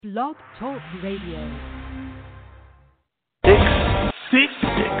Blog Talk Radio. Six.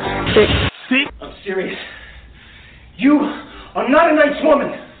 I'm serious. You are not a nice woman.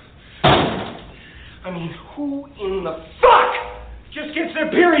 I mean, who in the fuck just gets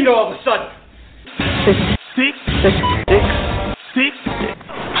their period all of a sudden? Six.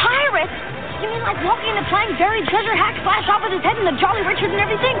 Pirates? You mean like walking into playing buried treasure hack, splash off with his head in the Jolly Richard and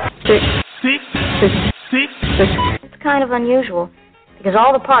everything? Six. It's kind of unusual, because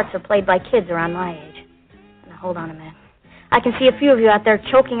all the parts are played by kids around my age. Now, hold on a minute. I can see a few of you out there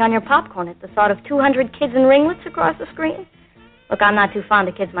choking on your popcorn at the thought of 200 kids in ringlets across the screen. Look, I'm not too fond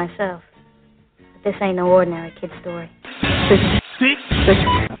of kids myself. But this ain't no ordinary kid story. Six.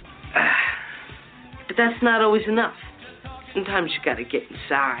 But that's not always enough. Sometimes you gotta get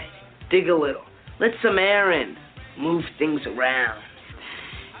inside, dig a little, let some air in, move things around.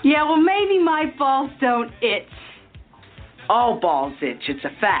 Yeah, well, maybe my balls don't itch. All balls itch, it's a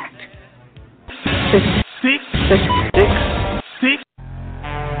fact. Six.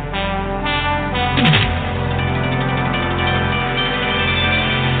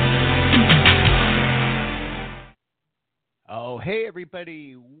 Oh, hey,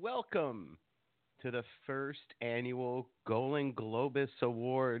 everybody. Welcome to the first annual Golan Globus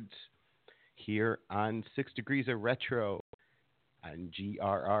Awards here on 6 Degrees of Retro on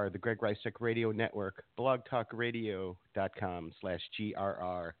GRR, the Greg Reifsteck Radio Network,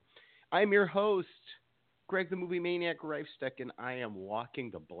 blogtalkradio.com/GRR. I'm your host, Greg the Movie Maniac Reifsteck, and I am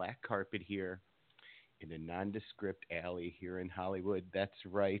walking the black carpet here in a nondescript alley here in Hollywood. That's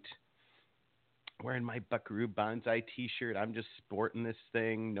right. Wearing my Buckaroo Banzai t-shirt. I'm just sporting this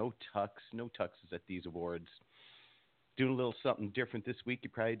thing. No tuxes at these awards. Doing a little something different this week. You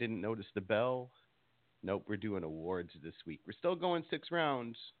probably didn't notice the bell. Nope, we're doing awards this week. We're still going 6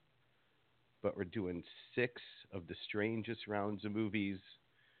 rounds, but we're doing 6 of the strangest rounds of movies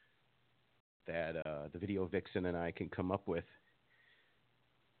that the Video Vixen and I can come up with.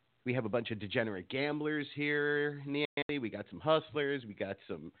 We have a bunch of degenerate gamblers here in the alley. We got some hustlers. We got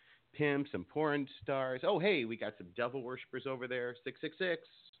some pimps, some porn stars. Oh, hey, we got some devil worshippers over there. 666.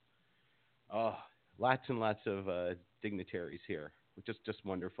 Oh, lots and lots of dignitaries here. Just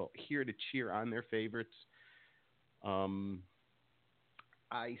wonderful. Here to cheer on their favorites. I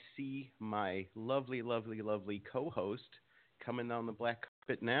see my lovely co-host coming down the black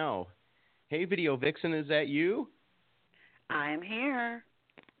carpet now. Hey, Video Vixen, is that you? I'm here.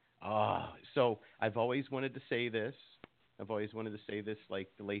 So I've always wanted to say this. Like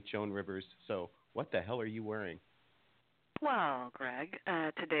the late Joan Rivers. So what the hell are you wearing? Well, Greg,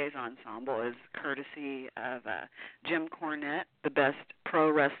 today's ensemble is courtesy of Jim Cornette, the best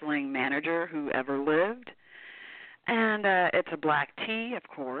pro wrestling manager who ever lived. And it's a black tee, of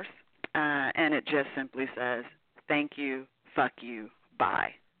course, and it just simply says, thank you, fuck you,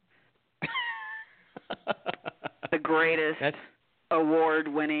 bye. The greatest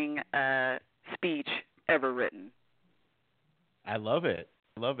award-winning speech ever written. I love it.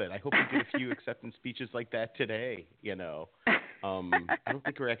 I hope we get a few acceptance speeches like that today, you know. I don't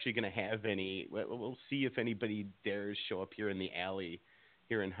think we're actually going to have any. We'll see if anybody dares show up here in the alley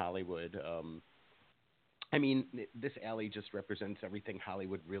here in Hollywood. I mean, this alley just represents everything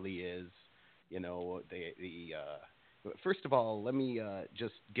Hollywood really is. You know, first of all, let me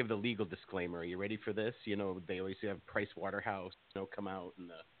just give the legal disclaimer. Are you ready for this? You know, they always have Price Waterhouse, come out and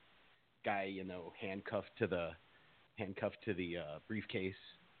the guy, handcuffed to the briefcase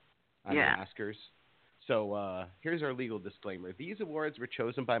on the Oscars. So here's our legal disclaimer. These awards were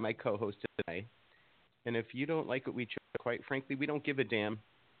chosen by my co-host today, and if you don't like what we chose, quite frankly, we don't give a damn.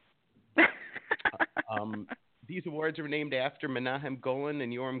 These awards are named after Menahem Golan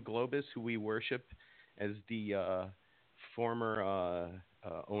and Yoram Globus, who we worship as the former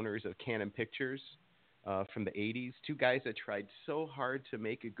owners of Canon Pictures from the 80s. 2 guys that tried so hard to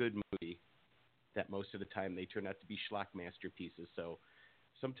make a good movie that most of the time they turn out to be schlock masterpieces. So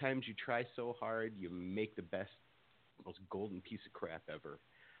sometimes you try so hard, you make the best, most golden piece of crap ever.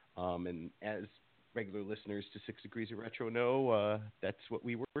 And as regular listeners to 6 Degrees of Retro know, that's what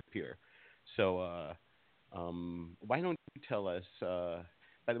we work here. So why don't you tell us,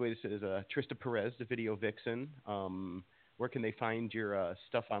 by the way, this is Trista Perez, the Video Vixen. Where can they find your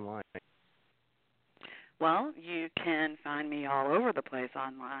stuff online? Well, you can find me all over the place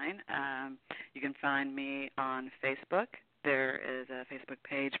online. You can find me on Facebook. There is a Facebook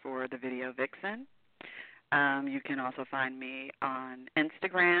page for the Video Vixen. You can also find me on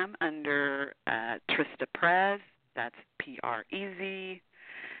Instagram under Trista Perez. That's Prez.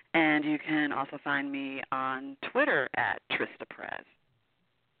 And you can also find me on Twitter at Trista Perez.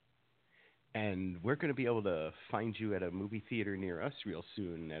 And we're going to be able to find you at a movie theater near us real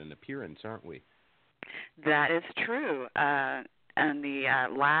soon at an appearance, aren't we? That is true. On the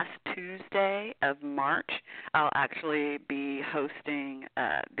last Tuesday of March, I'll actually be hosting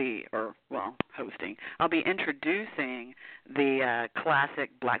I'll be introducing the classic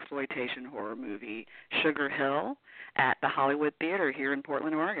blaxploitation horror movie Sugar Hill at the Hollywood Theater here in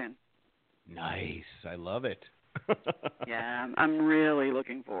Portland, Oregon. Nice. I love it. Yeah, I'm really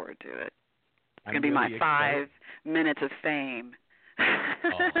looking forward to it. It's going to be really my 5 minutes of fame.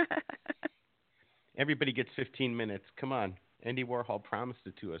 Oh. Everybody gets 15 minutes. Come on. Andy Warhol promised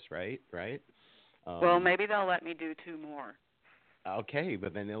it to us, right? Well, maybe they'll let me do 2 more. Okay,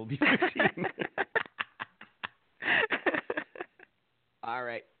 but then it'll be 15. All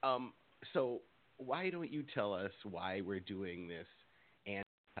right. So why don't you tell us why we're doing this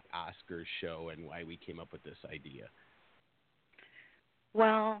Oscars show and why we came up with this idea?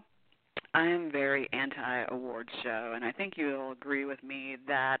 Well, I am very anti-awards show, and I think you'll agree with me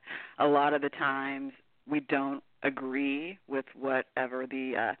that a lot of the times we don't agree with whatever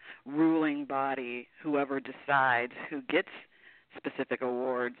the ruling body, whoever decides who gets specific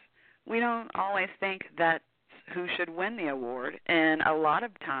awards. We don't always think that's who should win the award, and a lot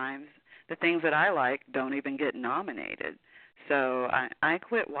of times the things that I like don't even get nominated. So I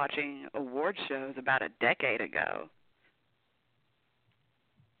quit watching award shows about a decade ago.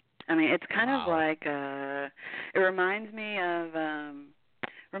 I mean, it's kind of like, it reminds me of,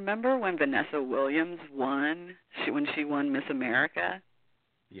 remember when Vanessa Williams won, when she won Miss America?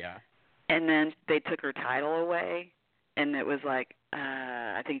 Yeah. And then they took her title away, and it was like,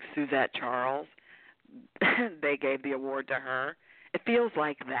 I think Suzette Charles, they gave the award to her. It feels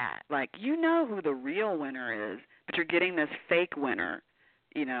like that. Like, you know who the real winner is, but you're getting this fake winner,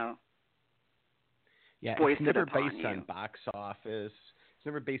 you know. Yeah, it's never based on box office. It's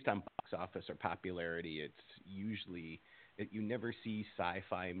never based on box office or popularity. It's usually, you never see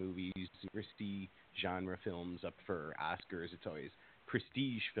sci-fi movies, you never see genre films up for Oscars. It's always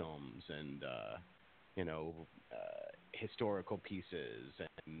prestige films and, historical pieces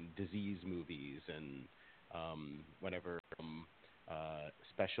and disease movies and whatever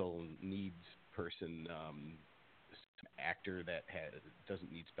special needs person, actor that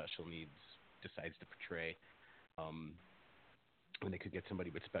doesn't need special needs decides to portray. When they could get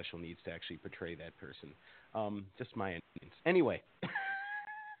somebody with special needs to actually portray that person. Just my opinions. Anyway.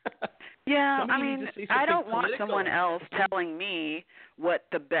 Yeah, I mean, I don't want someone else telling me what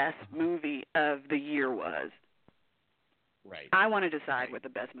the best movie of the year was. Right. I want to decide what the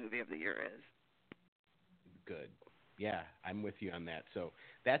best movie of the year is. Good. Yeah, I'm with you on that. So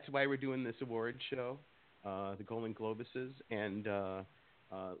that's why we're doing this award show, the Golan Globuses, and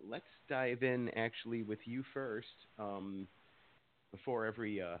let's dive in actually with you first. Before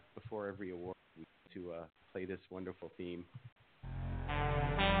every award, we need to play this wonderful theme.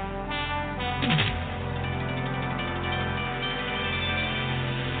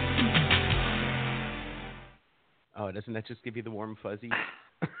 Oh, doesn't that just give you the warm fuzzies?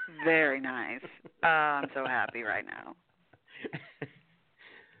 Very nice. I'm so happy right now.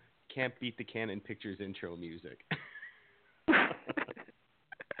 Can't beat the Canon Pictures intro music.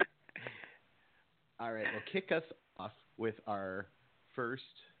 All right, well, kick us off with our first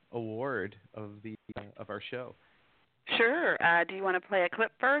award of our show. Sure. Do you want to play a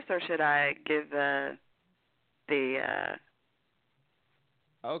clip first, or should I give the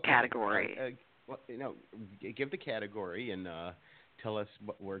category? Give the category and tell us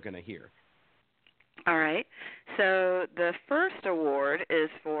what we're going to hear. All right. So the first award is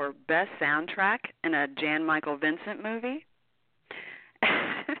for Best Soundtrack in a Jan Michael Vincent movie.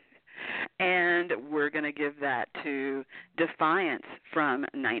 And we're going to give that to Defiance from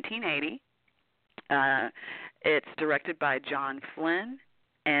 1980. It's directed by John Flynn,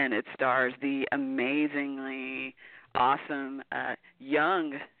 and it stars the amazingly awesome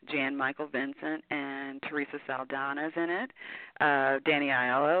young Jan Michael Vincent, and Teresa Saldana's in it. Danny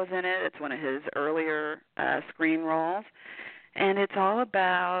Aiello's in it. It's one of his earlier screen roles. And it's all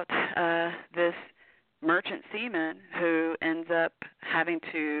about this merchant seaman who ends up having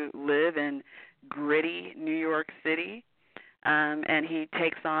to live in gritty New York City, and he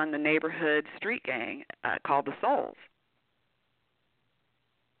takes on the neighborhood street gang called the Souls.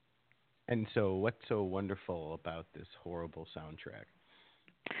 And so what's so wonderful about this horrible soundtrack?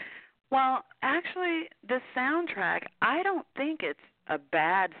 Well, actually, the soundtrack, I don't think it's a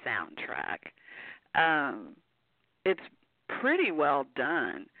bad soundtrack. It's pretty well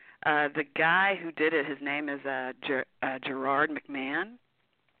done. The guy who did it, his name is Gerard McMahon,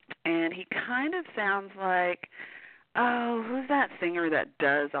 and he kind of sounds like, who's that singer that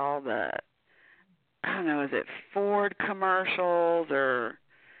does all the I don't know, is it Ford commercials or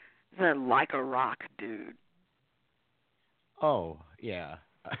is that Like a Rock dude? Oh, yeah.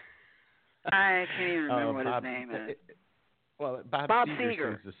 I can't even remember what Bob, his name is. Bob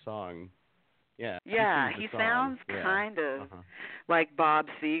Seger sings the song. Yeah. Yeah, he sounds kind of like Bob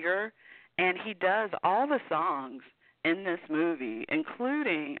Seger, and he does all the songs in this movie,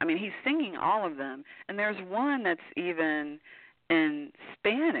 including, I mean, he's singing all of them, and there's one that's even in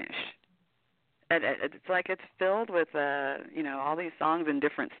Spanish. It's like it's filled with, all these songs in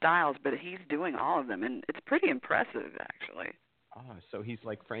different styles, but he's doing all of them, and it's pretty impressive, actually. Oh, so he's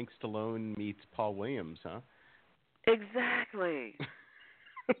like Frank Stallone meets Paul Williams, huh? Exactly.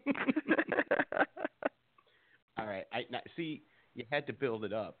 All right. See, you had to build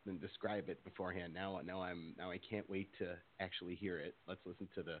it up and describe it beforehand. Now I can't wait to actually hear it. Let's listen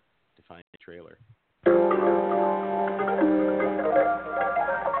to the Defiance trailer.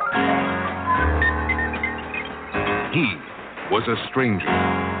 He was a stranger.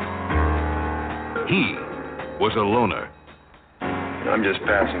 He was a loner. I'm just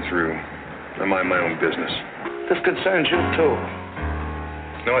passing through. I mind my own business. This concerns you, too.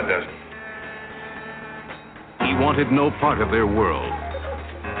 No, it doesn't. He wanted no part of their world.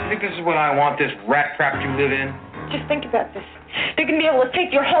 You think this is what I want, this rat trap you live in? Just think about this. They're going to be able to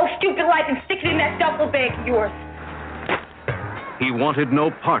take your whole stupid life and stick it in that duffel bag of yours. He wanted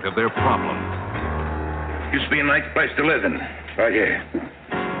no part of their problem. Used to be a nice place to live in. Right here.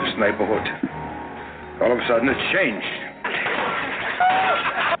 This neighborhood. All of a sudden, it's changed.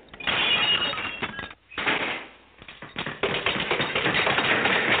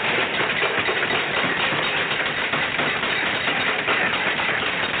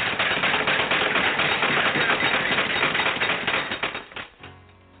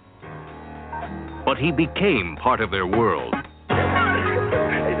 But he became part of their world.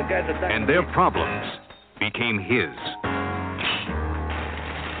 And their problems became his.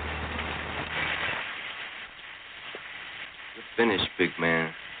 You're finished, big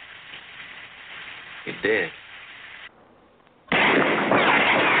man. You're dead.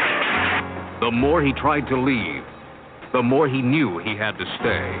 The more he tried to leave, the more he knew he had to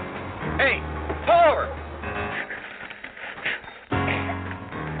stay. Hey, pull over!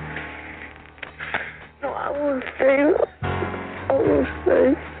 No, I won't stay. I won't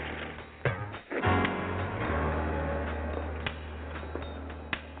stay.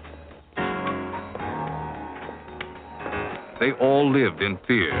 They all lived in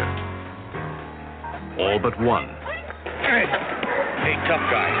fear. All but one. Hey, tough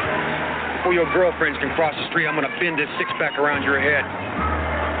guy. Before your girlfriends can cross the street, I'm gonna bend this six-pack around your head.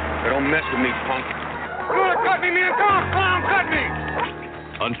 But don't mess with me, punk. Come on, cut me, man! Come on, clown, cut me!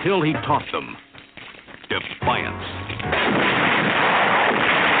 Until he taught them defiance.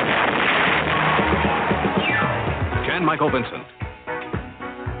 Jan Michael Vincent,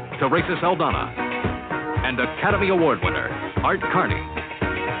 Teresa Saldana, and Academy Award winner Art Carney.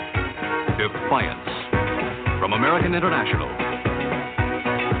 Defiance from American International.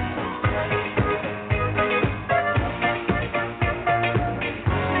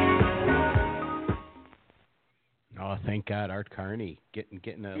 Oh, thank God, Art Carney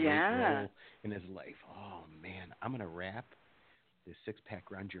getting a role in his life. Oh man, I'm gonna wrap this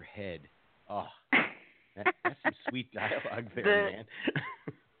six-pack around your head. Oh, that's some sweet dialogue there, man.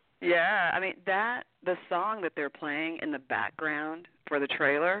 Yeah, I mean the song that they're playing in the background for the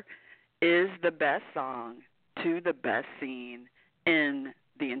trailer is the best song to the best scene in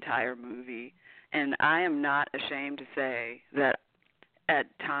the entire movie. And I am not ashamed to say that at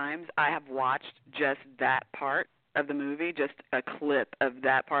times I have watched just that part of the movie, just a clip of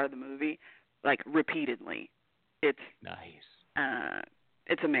that part of the movie, like repeatedly. It's nice.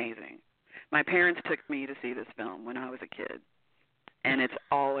 It's amazing. My parents took me to see this film when I was a kid. And it's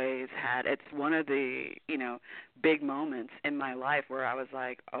one of the, big moments in my life where I was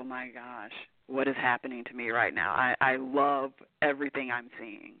like, oh my gosh, what is happening to me right now? I love everything I'm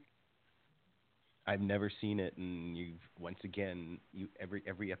seeing. I've never seen it, and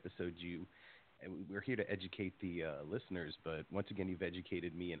every episode we're here to educate the listeners, but once again you've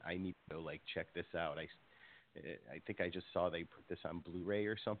educated me, and I need to go check this out. I think I just saw they put this on Blu-ray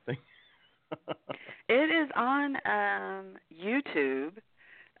or something. It is on YouTube.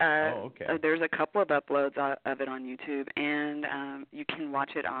 Okay. There's a couple of uploads of it on YouTube, and you can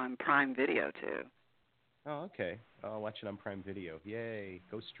watch it on Prime Video, too. Oh, okay. I'll watch it on Prime Video. Yay.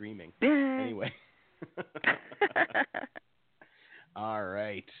 Go streaming. Yay. Anyway. All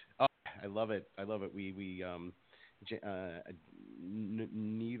right. Oh, I love it. We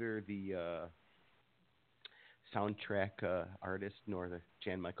neither the soundtrack artist nor the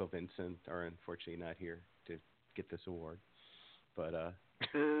Jan Michael Vincent are unfortunately not here to get this award. But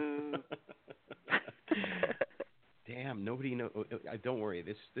damn, nobody know. Don't worry,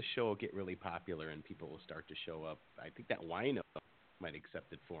 this show will get really popular and people will start to show up. I think that wino might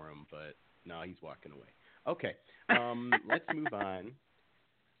accept it for him, but no, he's walking away. Okay, let's move on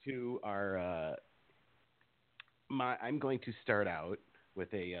to our. I'm going to start out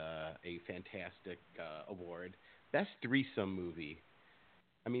with a fantastic award, Best Threesome Movie.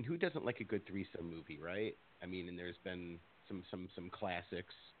 I mean, who doesn't like a good threesome movie, right? I mean, and there's been some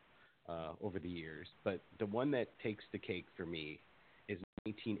classics over the years, but the one that takes the cake for me is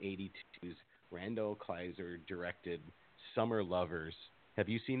 1982's Randall Kleiser directed Summer Lovers. Have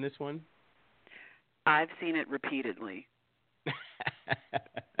you seen this one? I've seen it repeatedly. a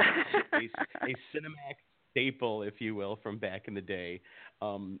Cinemax staple, if you will, from back in the day.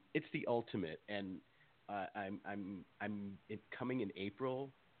 It's the ultimate, and coming in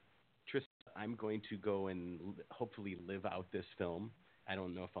April. Trista, I'm going to go and hopefully live out this film. I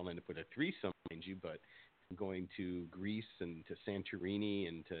don't know if I'll end up with a threesome, mind you, but I'm going to Greece and to Santorini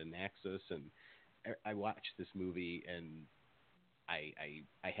and to Naxos, and I watched this movie and I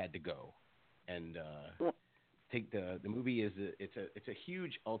had to go. And take the movie is it's a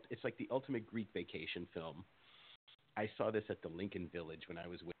huge it's like the ultimate Greek vacation film. I saw this at the Lincoln Village when I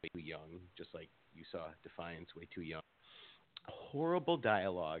was way too young, just like you saw Defiance, way too young. Horrible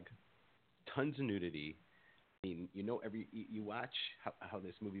dialogue, tons of nudity. I mean, you know, you watch how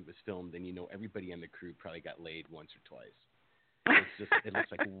this movie was filmed, and you know everybody on the crew probably got laid once or twice. It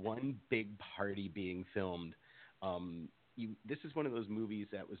looks like one big party being filmed. This is one of those movies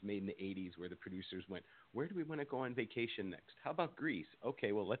that was made in the 80s where the producers went, where do we want to go on vacation next? How about Greece?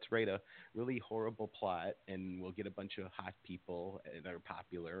 Okay, well, let's write a really horrible plot, and we'll get a bunch of hot people that are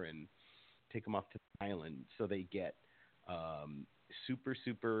popular and take them off to the island. So they get super,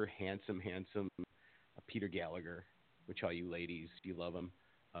 super handsome Peter Gallagher, which all you ladies, you love him.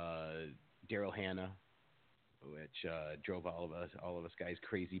 Daryl Hannah, which drove all of us guys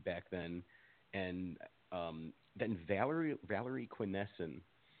crazy back then. And then Valerie Quinessen,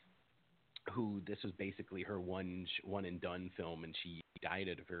 who this was basically her one and done film, and she died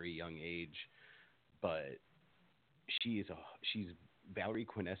at a very young age. But Valerie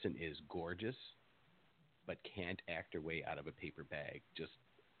Quinessen is gorgeous, but can't act her way out of a paper bag. Just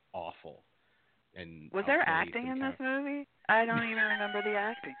awful. And was there acting in this movie? I don't even remember the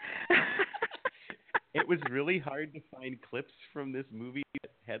acting. It was really hard to find clips from this movie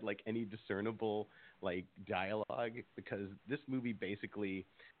that had like any discernible like dialogue, because this movie basically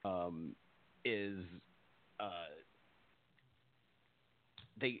is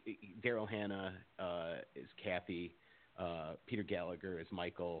Daryl Hannah is Kathy, Peter Gallagher is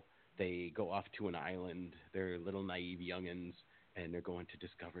Michael. They go off to an island. They're little naive youngins, and they're going to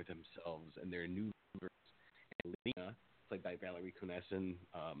discover themselves and their new lovers. And Lena, played by Valerie Quinessen,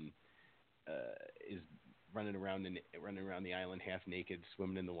 is running around the island half naked,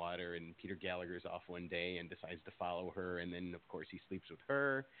 swimming in the water, and Peter Gallagher's off one day and decides to follow her, and then of course he sleeps with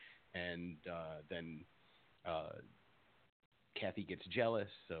her, and then Kathy gets jealous,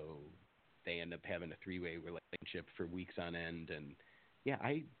 so they end up having a three-way relationship for weeks on end, and yeah,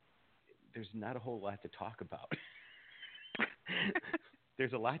 there's not a whole lot to talk about.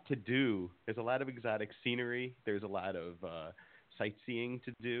 There's a lot to do. There's a lot of exotic scenery. There's a lot of sightseeing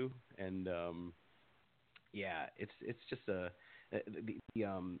to do, and yeah, it's just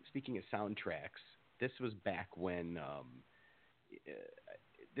speaking of soundtracks, this was back when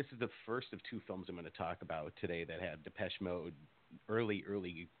this is the first of two films I'm going to talk about today that had Depeche Mode, early,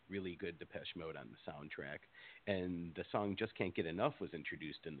 really good Depeche Mode on the soundtrack, and the song "Just Can't Get Enough" was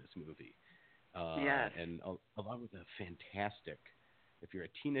introduced in this movie. Yes. And along with a fantastic, if you're a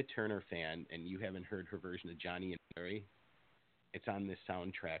Tina Turner fan and you haven't heard her version of Johnny and Mary, it's on this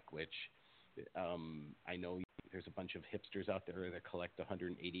soundtrack, which I know there's a bunch of hipsters out there that collect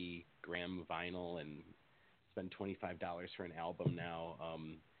 180-gram vinyl and spend $25 for an album now.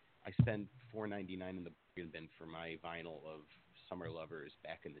 I spent $4.99 in the bargain bin for my vinyl of Summer Lovers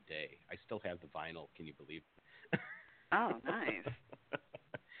back in the day. I still have the vinyl. Can you believe it? Oh, nice.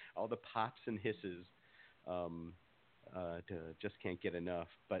 All the pops and hisses just can't get enough.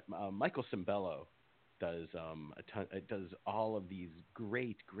 But Michael Cimbello does does all of these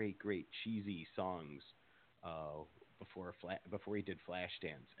great cheesy songs before he did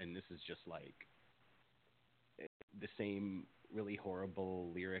Flashdance, and this is just like the same really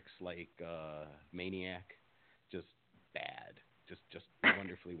horrible lyrics like Maniac, just bad, just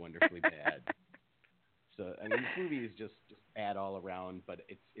wonderfully bad. So I mean, this movie is just bad all around, but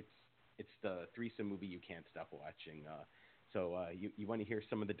it's a threesome movie you can't stop watching. So you want to hear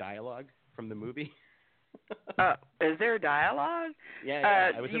some of the dialogue from the movie? Is there dialogue?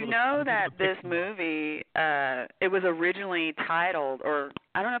 Yeah. You know that this movie, it was originally titled, or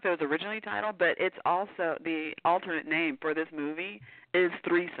I don't know if it was originally titled, but it's also the alternate name for this movie is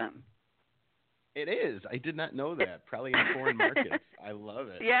Threesome. It is. I did not know that. Probably in foreign markets. I love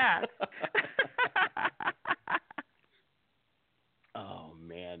it. Yeah. Oh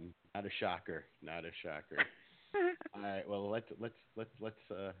man, not a shocker. Not a shocker. All right. Well, let's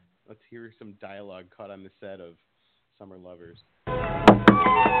hear some dialogue caught on the set of Summer Lovers.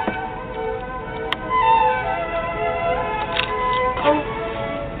 Oh,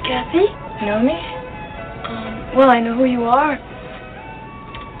 Kathy? Know me? Well, I know who you are.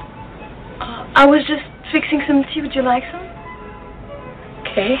 I was just fixing some tea. Would you like some?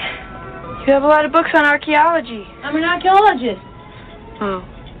 Okay. You have a lot of books on archaeology. I'm an archaeologist. Oh.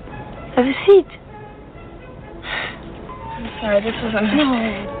 Have a seat. I'm sorry, this was a...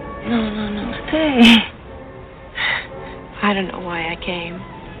 No. Stay. I don't know why I came.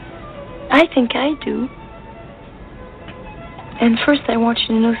 I think I do. And first I want you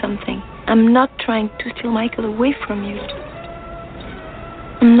to know something. I'm not trying to steal Michael away from you.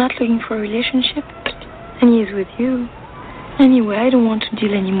 I'm not looking for a relationship, and he's with you. Anyway, I don't want to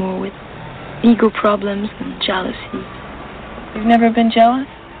deal anymore with ego problems and jealousy. You've never been jealous?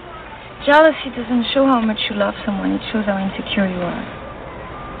 Jealousy doesn't show how much you love someone. It shows how insecure you are.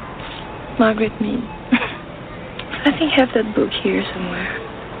 Margaret Mead. I think I have that book here somewhere.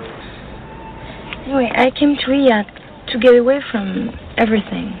 Anyway, I came to Riyadh to get away from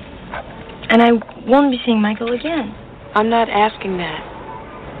everything. And I won't be seeing Michael again. I'm not asking that.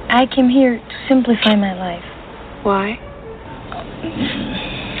 I came here to simplify my life. Why?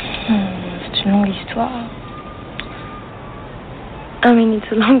 C'est une longue histoire. I mean,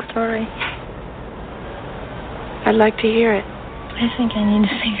 it's a long story. I'd like to hear it. I think I need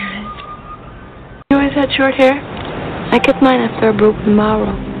a cigarette. You always had short hair? I cut mine after I broke the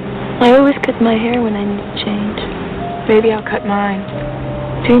marrow. I always cut my hair when I need to change. Maybe I'll cut mine.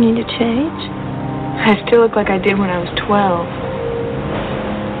 Do you need to change? I still look like I did when I was 12.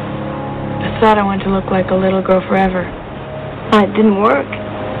 I thought I wanted to look like a little girl forever. It didn't work.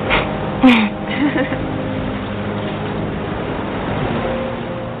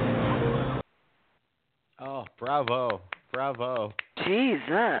 Oh, bravo.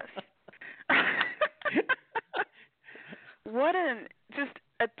 Jesus. What just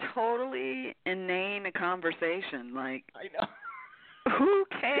a totally inane conversation. Like, I know. Who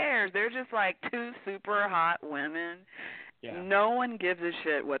cares? They're just like two super hot women. Yeah. No one gives a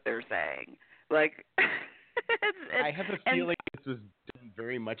shit what they're saying. Like, I have a feeling this was done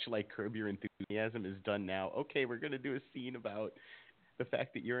very much like Curb Your Enthusiasm is done now. Okay, we're going to do a scene about the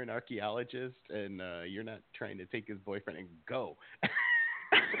fact that you're an archaeologist and you're not trying to take his boyfriend and go.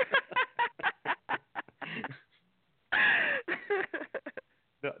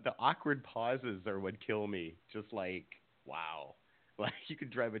 The awkward pauses are what kill me. Just like, wow. Like, you could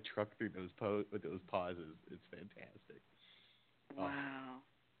drive a truck through those pauses. It's fantastic. Wow.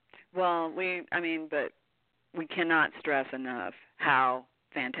 Well, but we cannot stress enough how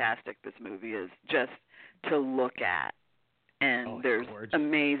fantastic this movie is just to look at. And there's gorgeous,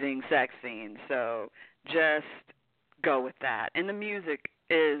 amazing sex scenes. So just go with that. And the music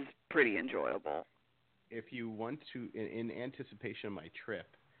is pretty enjoyable. If you want to, in anticipation of my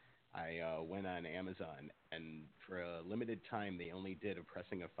trip, I went on Amazon, and for a limited time, they only did a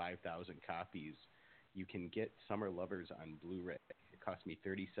pressing of 5,000 copies. You can get Summer Lovers on Blu-ray. It cost me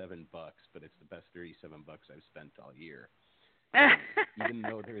 $37, but it's the best $37 I've spent all year. Even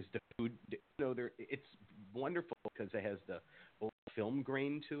though there's the food, it's wonderful because it has the old film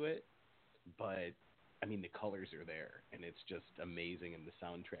grain to it, but I mean, the colors are there, and it's just amazing, and the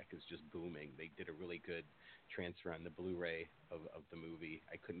soundtrack is just booming. They did a really good transfer on the Blu-ray of the movie.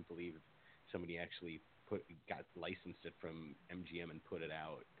 I couldn't believe somebody actually got licensed it from MGM and put it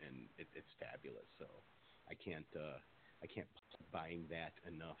out, and it's fabulous. So I can't buying that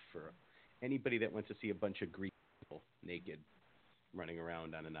enough for anybody that wants to see a bunch of Greek people naked running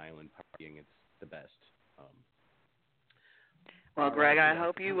around on an island partying. It's the best. Well, Greg, I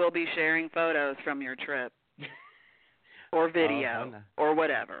hope you will be sharing photos from your trip or video or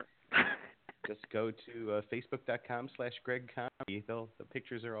whatever. Just go to facebook.com/GregComedy. The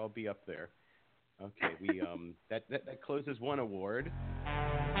pictures are all be up there. Okay, we that closes one award.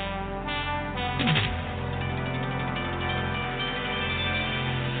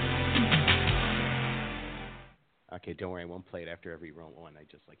 Okay, don't worry, I won't play it after every one. I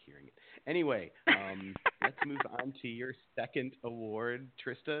just like hearing it. Anyway, let's move on to your second award.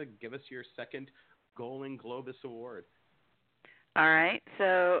 Trista, give us your second Golan Globus award. All right,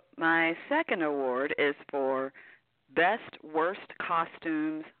 so my second award is for Best Worst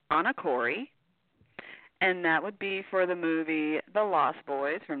Costumes on a Corey, and that would be for the movie The Lost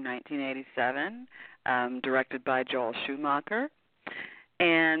Boys from 1987, directed by Joel Schumacher.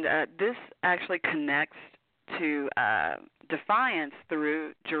 And this actually connects to Defiance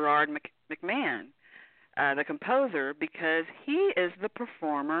through Gerard McMahon, the composer, because he is the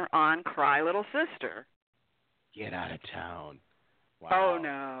performer on Cry Little Sister. Get out of town. Wow. Oh,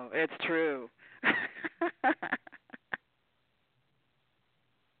 no, it's true.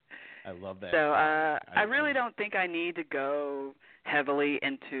 I love that. So I really don't think I need to go heavily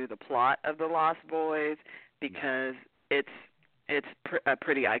into the plot of The Lost Boys because it's a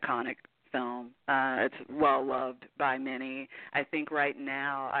pretty iconic film. It's well loved by many. I think right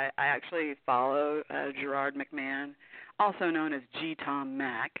now I actually follow Gerard McMahon, also known as G. Tom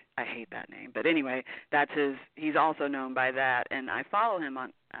Mack. I hate that name, but anyway, he's also known by that, and I follow him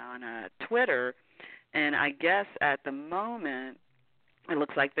on Twitter. And I guess at the moment it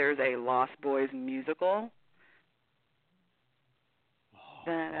looks like there's a Lost Boys musical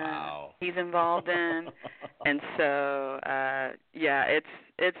that he's involved in. And so, yeah,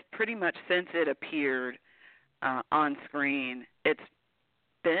 it's pretty much since it appeared on screen, it's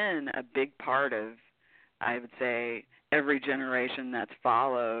been a big part of, I would say, every generation that's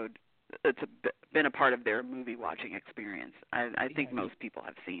followed. It's been a part of their movie watching experience. I think most people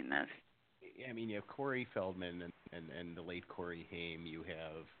have seen this. I mean, you have Corey Feldman and the late Corey Haim. You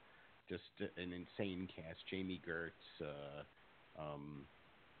have just an insane cast. Jamie Gertz,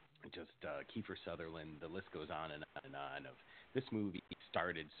 Kiefer Sutherland. The list goes on and on and on. Of this movie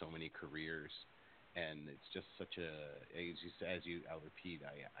started so many careers, and it's just such I'll repeat,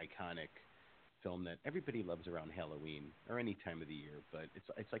 iconic film that everybody loves around Halloween or any time of the year. But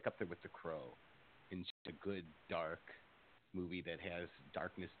it's like up there with The Crow, and just a good dark movie that has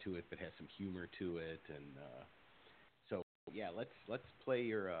darkness to it but has some humor to it. And so yeah, let's play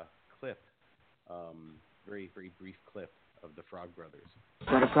your clip, very very brief clip of the Frog Brothers. Is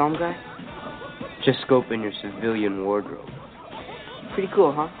that a problem, guy? Just scoping your civilian wardrobe. Pretty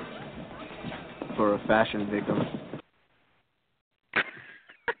cool, huh? For a fashion victim.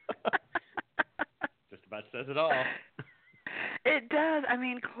 Just about says it all. It does. I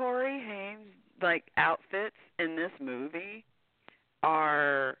mean, Corey Haim's outfits in this movie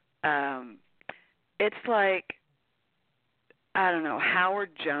are it's like, I don't know, Howard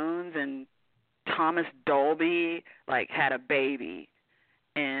Jones and Thomas Dolby had a baby,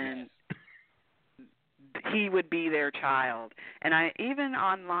 and he would be their child. And even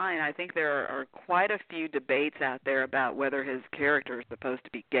online, I think there are quite a few debates out there about whether his character is supposed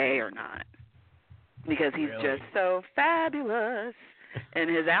to be gay or not, because he's just so fabulous in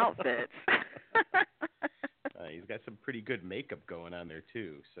his outfits. He's got some pretty good makeup going on there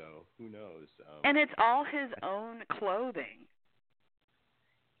too, so who knows? And it's all his own clothing.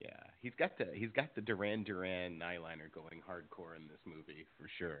 Yeah, he's got the Duran Duran eyeliner going hardcore in this movie for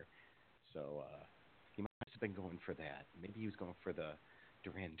sure. So he must have been going for that. Maybe he was going for the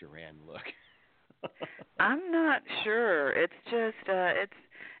Duran Duran look. I'm not sure. It's just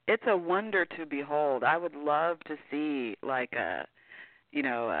it's a wonder to behold. I would love to see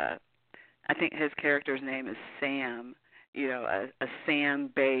I think his character's name is Sam. A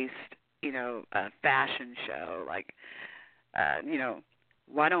Sam-based fashion show.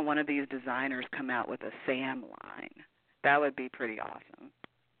 Why don't one of these designers come out with a Sam line? That would be pretty awesome.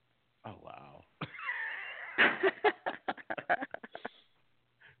 Oh, wow.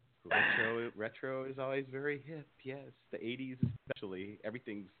 Retro is always very hip, yes. The 80s especially.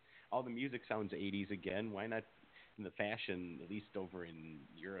 All the music sounds 80s again. Why not in the fashion, at least over in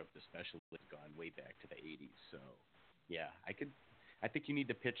Europe especially, has gone way back to the 80s. So, yeah, I think you need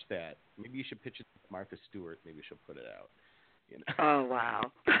to pitch that. Maybe you should pitch it to Martha Stewart. Maybe she'll put it out. Oh,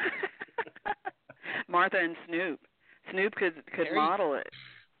 wow. Martha and Snoop. Snoop could model it.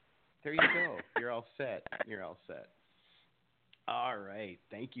 There you go. You're all set. All right.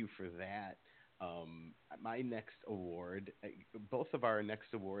 Thank you for that. My next award, both of our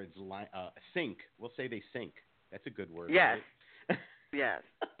next awards sync. We'll say they sync. That's a good word. Yes. Right? Yes.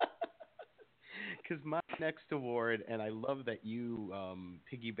 Because my next award, and I love that you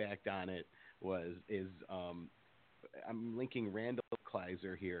piggybacked on it, is I'm linking Randall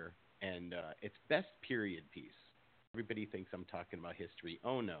Kleiser here, and it's Best Period Piece. Everybody thinks I'm talking about history.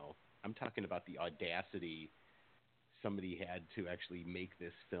 Oh, no. I'm talking about the audacity somebody had to actually make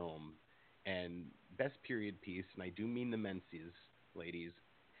this film And best period piece, and I do mean the Menzies, ladies,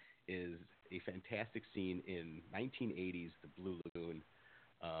 is a fantastic scene in 1980's The Blue Lagoon,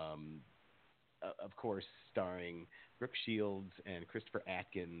 of course, starring Brooke Shields and Christopher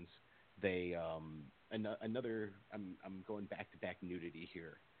Atkins. They another. I'm going back-to-back nudity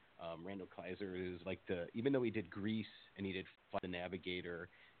here. Randall Kleiser is like even though he did Grease and he did The Navigator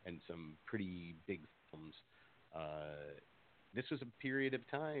and some pretty big films, this was a period of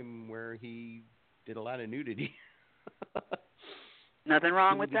time where he did a lot of nudity. Nothing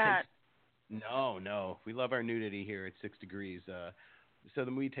wrong with that. No. We love our nudity here at 6 Degrees. So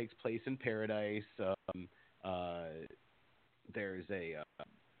the movie takes place in paradise. There's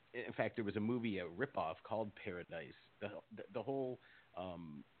in fact, there was a movie, a ripoff called Paradise. The whole,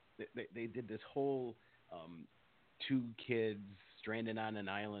 they did this whole 2 kids stranded on an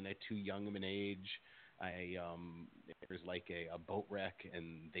island at too young of an age. There's like a boat wreck,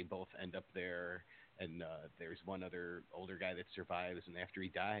 and they both end up there. And there's one other older guy that survives, and after he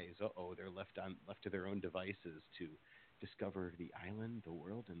dies, they're left to their own devices to discover the island, the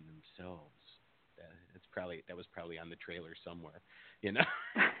world, and themselves. That was probably on the trailer somewhere, you know.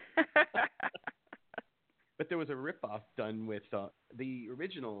 But there was a ripoff done with the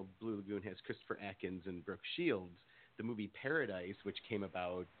original Blue Lagoon has Christopher Atkins and Brooke Shields. The movie Paradise, which came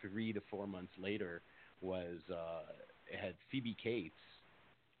about 3 to 4 months later, it had Phoebe Cates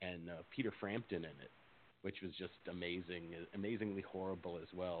and Peter Frampton in it, which was just amazingly horrible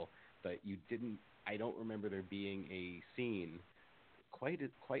as well. But I don't remember there being a scene quite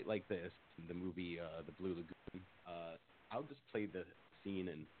like this in the movie The Blue Lagoon. I'll just play the scene,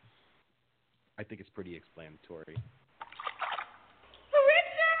 and I think it's pretty explanatory.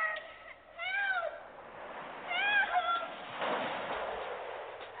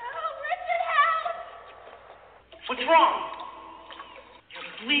 What's wrong? You're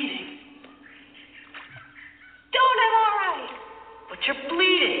bleeding. Don't, I'm all right. But you're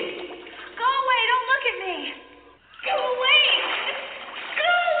bleeding. Go away, don't look at me. Go away.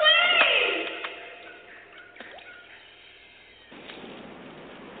 Go away.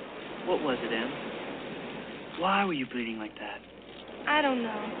 What was it, Em? Why were you bleeding like that? I don't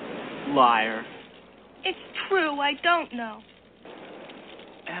know. Liar. It's true, I don't know.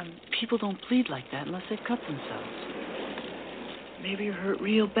 People don't bleed like that unless they've cut themselves. Maybe you're hurt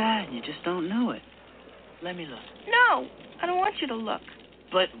real bad and you just don't know it. Let me look. No, I don't want you to look.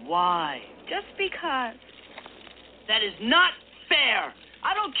 But why? Just because. That is not fair.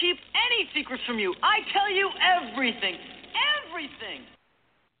 I don't keep any secrets from you. I tell you everything. Everything.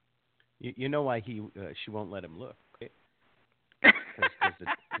 You know why she won't let him look? Because the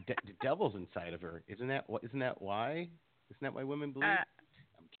devil's inside of her. Isn't that why? Isn't that why women bleed? I'm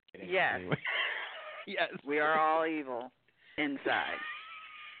kidding. Yes. Anyway. Yes. We are all evil inside.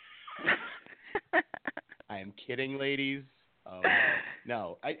 I am kidding, ladies.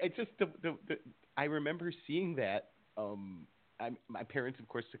 No, I just I remember seeing that. My parents, of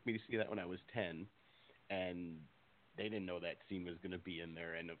course, took me to see that when I was 10, and they didn't know that scene was going to be in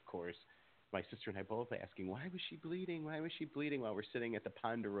there. And of course, my sister and I both asking, why was she bleeding? Why was she bleeding? While we're sitting at the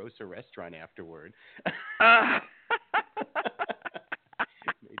Ponderosa restaurant afterward. Made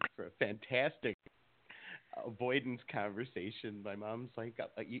for a fantastic avoidance conversation. My mom's like,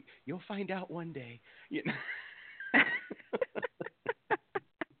 you'll find out one day. You know?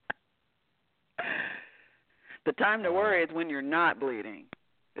 The time to worry is when you're not bleeding.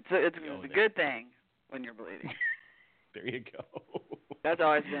 It's a good thing when you're bleeding. There you go. That's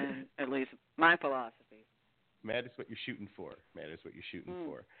always been, at least, my philosophy. Mad is what you're shooting for.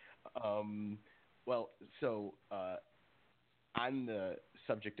 For. Well, so on the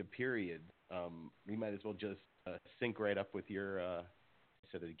subject of periods, we might as well just sync right up with your. I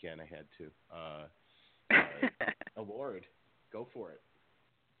said it again. I had to. Award. Go for it.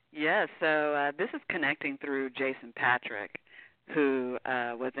 Yeah, so this is connecting through Jason Patrick, who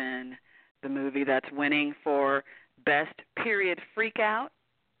was in the movie that's winning for Best Period Freakout,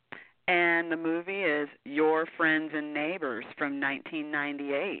 and the movie is Your Friends and Neighbors from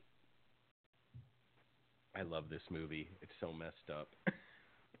 1998. I love this movie. It's so messed up.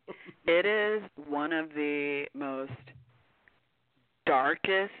 It is one of the most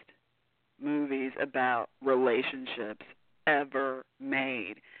darkest movies about relationships ever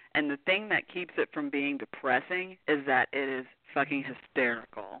made. And the thing that keeps it from being depressing is that it is fucking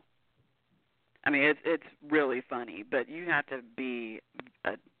hysterical. I mean, it's really funny, but you have to be,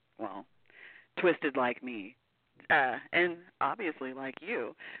 twisted like me, and obviously like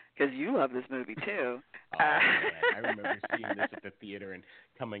you, because you love this movie too. Oh, man. I remember seeing this at the theater and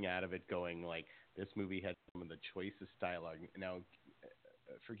coming out of it going like, this movie had some of the choicest dialogue. Now,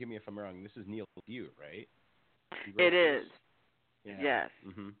 forgive me if I'm wrong, this is Neil Butte, right? It is. Yeah. Yes.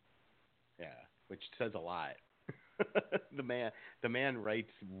 Mm-hmm. Yeah, which says a lot. The man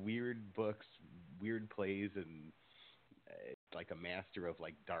writes weird books, weird plays, and like a master of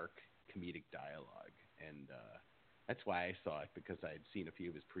like dark comedic dialogue. And that's why I saw it, because I had seen a few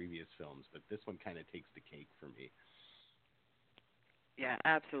of his previous films, but this one kind of takes the cake for me. Yeah,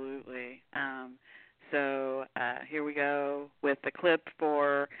 absolutely. So here we go with the clip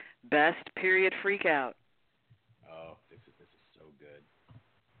for Best Period Freakout. Oh, this is so good.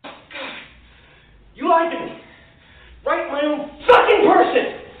 You lied to me. Right, my own fucking person.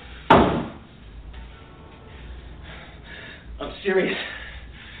 I'm serious.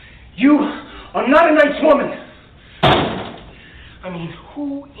 You are not a nice woman. I mean,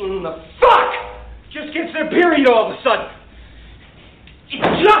 who in the fuck just gets their period all of a sudden? It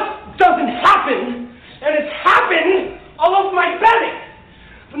just doesn't happen, and it's happened all over my belly.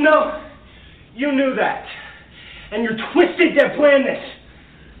 But no, you knew that, and you're twisted to plan this.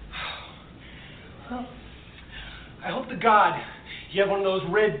 Well, I hope to God you have one of those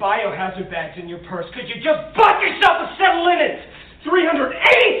red biohazard bags in your purse, because you just bought yourself a set of linens.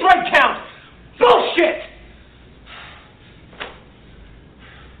 380 thread count. Bullshit.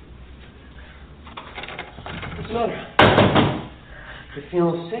 What's the matter? You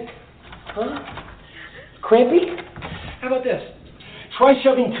feeling sick? Huh? Crampy? How about this? Try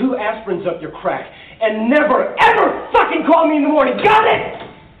shoving 2 aspirins up your crack and never, ever fucking call me in the morning. Got it?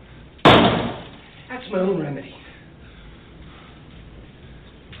 That's my own remedy.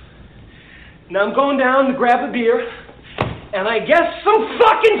 Now I'm going down to grab a beer, and I guess some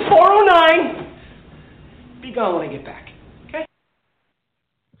fucking 409. Be gone when I get back, okay?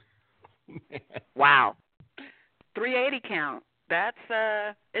 Wow. 380 count. That's,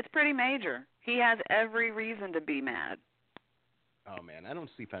 it's pretty major. He has every reason to be mad. Oh, man, I don't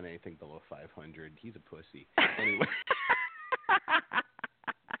sleep on anything below 500. He's a pussy. Anyway.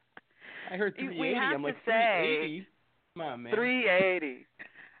 I heard 380. I'm like, 380? Come on, man. 380.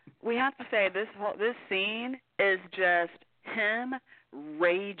 We have to say this scene is just him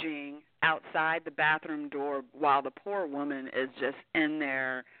raging outside the bathroom door while the poor woman is just in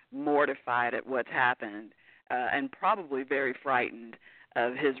there mortified at what's happened and probably very frightened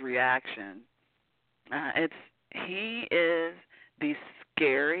of his reaction. He is the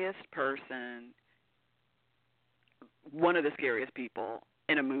scariest person, one of the scariest people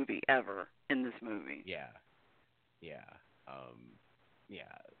in a movie ever in this movie. Yeah.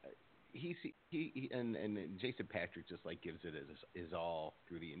 He and Jason Patrick just like gives it his all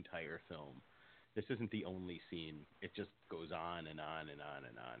through the entire film. This isn't the only scene. It just goes on and on and on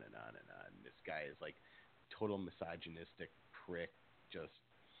and on and on and on. This guy is like total misogynistic prick. Just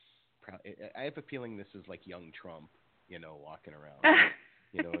I have a feeling this is like young Trump, walking around,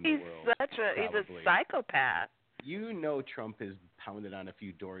 in the world. He's a psychopath. Trump has pounded on a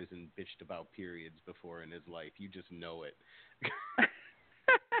few doors and bitched about periods before in his life. You just know it.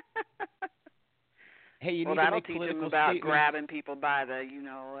 Hey, you need to make teach him about statements. grabbing people by the,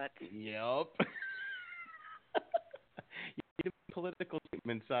 what. Yep. You need to make political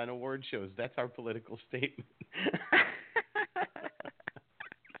statements on award shows. That's our political statement.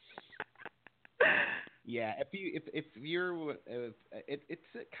 Yeah, if you're, it's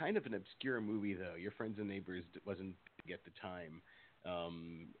kind of an obscure movie though. Your Friends and Neighbors wasn't big at the time.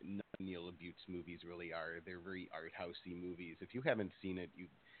 None of Neil Butte's movies really are. They're very art housey movies. If you haven't seen it,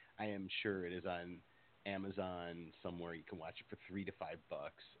 I am sure it is on Amazon somewhere. You can watch it for $3 to $5.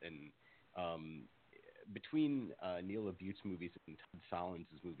 And between Neil Butte's movies and Todd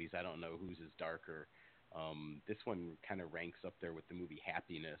Solondz' movies, I don't know whose is darker. This one kind of ranks up there with the movie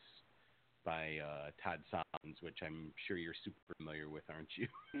Happiness by Todd Solondz, which I'm sure you're super familiar with, aren't you?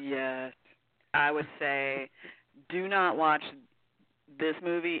 Yes. I would say do not watch this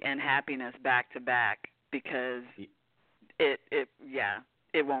movie and Happiness back to back, because it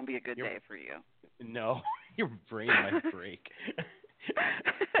won't be a good day for you. No, your brain might break.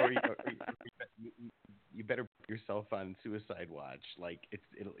 or you better put yourself on suicide watch. Like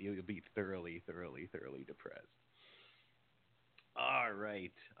you'll be thoroughly depressed. All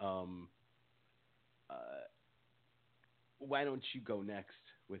right. Why don't you go next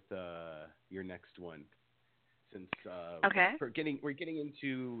with your next one? Since we're getting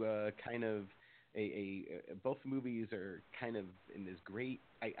into kind of both movies are kind of in this great.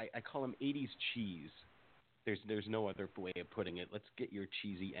 I call them 80s cheese. There's no other way of putting it. Let's get your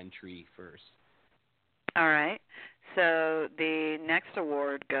cheesy entry first. All right. So the next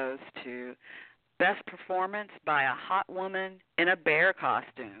award goes to Best Performance by a Hot Woman in a Bear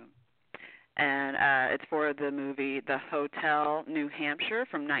Costume. And it's for the movie The Hotel New Hampshire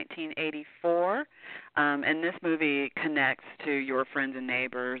from 1984. And this movie connects to Your Friends and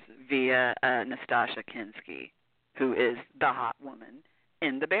Neighbors via Nastassja Kinski, who is the hot woman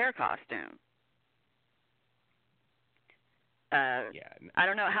in the bear costume. I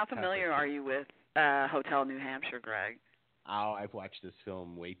don't know, how familiar are you with Hotel New Hampshire, Greg? Oh, I've watched this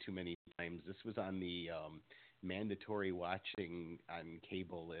film way too many times. This was on the mandatory watching on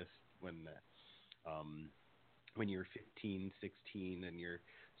cable list when you're 15, 16, and you're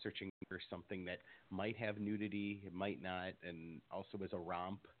searching for something that might have nudity, it might not, and also as a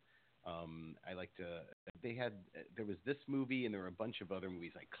romp. I like to. There was this movie, and there were a bunch of other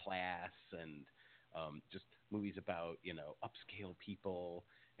movies like Class, and just movies about upscale people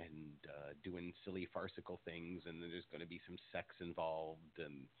and doing silly farcical things, and then there's going to be some sex involved,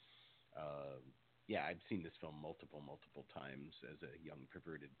 and yeah, I've seen this film multiple times as a young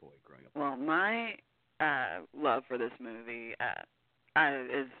perverted boy growing up. Well, my love for this movie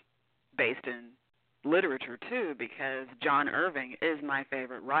is based in literature too, because John Irving is my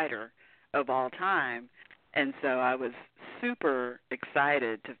favorite writer of all time, and so I was super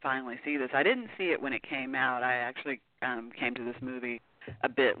excited to finally see this. I didn't see it when it came out. I actually came to this movie a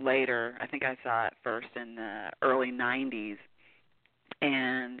bit later. I think I saw it first in the early 90s.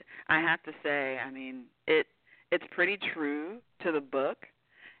 And I have to say, I mean, it's pretty true to the book,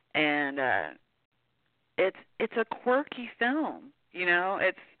 and it's a quirky film.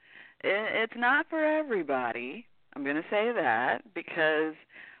 It's not for everybody. I'm going to say that, because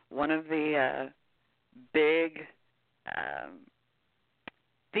one of the big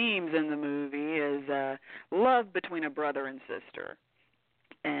themes in the movie is love between a brother and sister,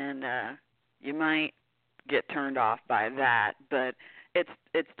 and you might get turned off by that, but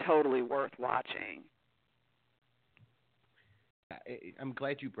it's totally worth watching. I'm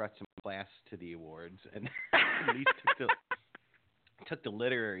glad you brought some class to the awards and at least took the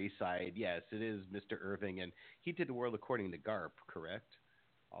literary side. Yes, it is Mr. Irving, and he did The World According to Garp, correct?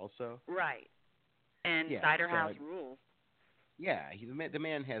 Also, right. And Cider House Rules. Yeah, the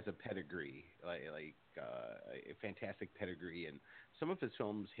man has a pedigree, like a fantastic pedigree, and some of his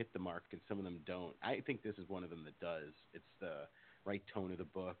films hit the mark and some of them don't. I think this is one of them that does. It's the right tone of the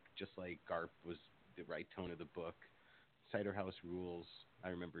book, just like Garp was the right tone of the book. Cider House Rules, I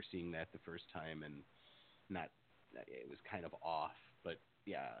remember seeing that the first time, and it was kind of off, but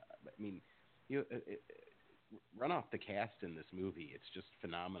yeah, I mean, run off the cast in this movie. It's just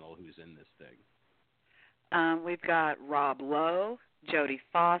phenomenal who's in this thing. We've got Rob Lowe, Jodie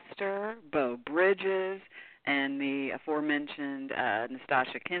Foster, Beau Bridges, and the aforementioned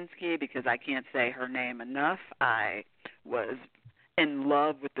Nastassja Kinski, because I can't say her name enough. I was in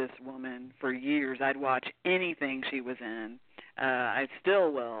love with this woman for years. I'd watch anything she was in. I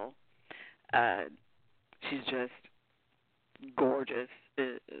still will. She's just gorgeous.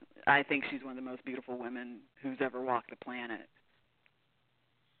 I think she's one of the most beautiful women who's ever walked the planet.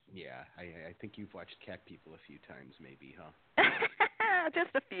 Yeah, I think you've watched Cat People a few times, maybe, huh?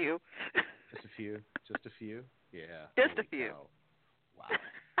 Just a few. Just a few? Just a few? Yeah. Just a few. Wow.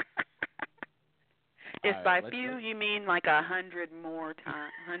 If by few you mean like 100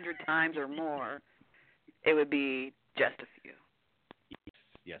 times or more, it would be just a few.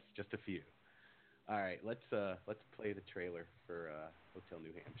 Yes, just a few. All right, let's play the trailer for Hotel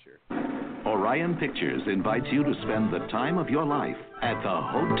New Hampshire. Orion Pictures invites you to spend the time of your life at the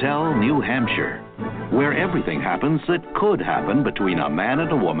Hotel New Hampshire, where everything happens that could happen between a man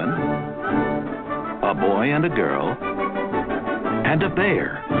and a woman, a boy and a girl, and a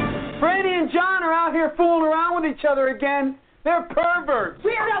bear. Brady and John are out here fooling around with each other again. They're perverts.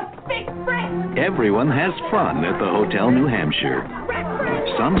 Weirdo big friends. Everyone has fun at the Hotel New Hampshire.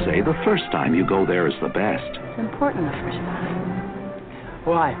 Some say the first time you go there is the best. It's important the first time.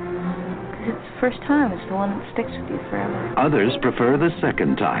 Why? Because it's the first time. It's the one that sticks with you forever. Others prefer the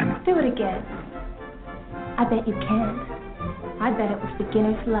second time. Do it again. I bet you can. I bet it was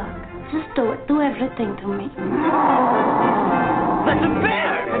beginner's luck. Just do it. Do everything to me. That's a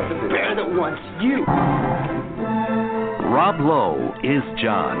bear! That's a bear that wants you. Rob Lowe is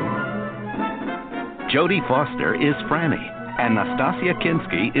John. Jodie Foster is Franny. And Nastassja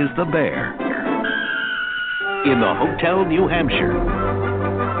Kinski is the bear. In the Hotel New Hampshire.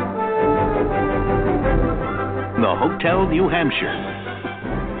 The Hotel New Hampshire.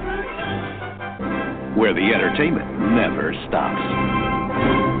 Where the entertainment never stops.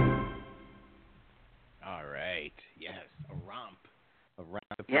 All right. Yes, a romp. A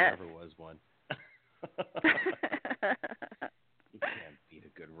romp if yes. there ever was one. You can't beat a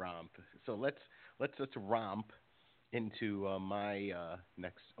good romp. So let's romp into my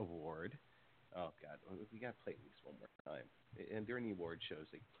next award, Oh God, we gotta play it at least one more time. And during the award shows,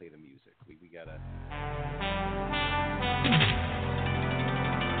 they play the music. We gotta.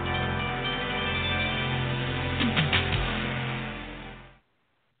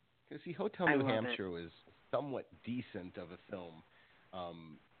 Because see, Hotel New Hampshire was somewhat decent of a film.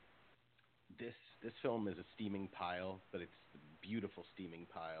 This film is a steaming pile, but it's a beautiful steaming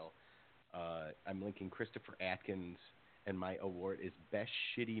pile. I'm linking Christopher Atkins, and my award is Best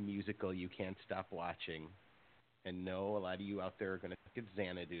Shitty Musical You Can't Stop Watching. And no, a lot of you out there are going to look at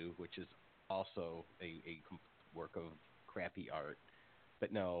Xanadu, which is also a work of crappy art.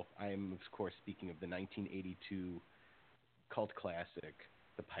 But no, I am, of course, speaking of the 1982 cult classic,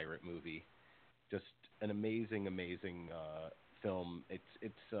 The Pirate Movie. Just an amazing, amazing film.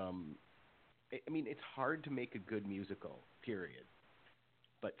 I mean, it's hard to make a good musical, period.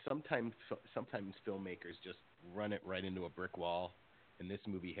 But sometimes filmmakers just run it right into a brick wall, and this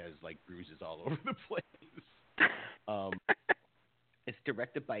movie has like bruises all over the place. It's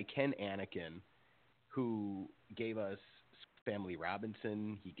directed by Ken Anakin, who gave us Family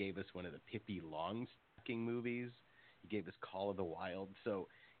Robinson. He gave us one of the Pippi Longstocking movies. He gave us Call of the Wild. So,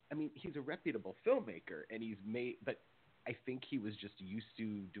 I mean, he's a reputable filmmaker, and but I think he was just used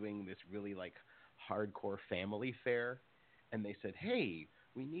to doing this really like hardcore family fare, and they said, "Hey,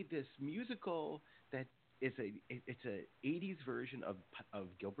 we need this musical that is it's a 80s version of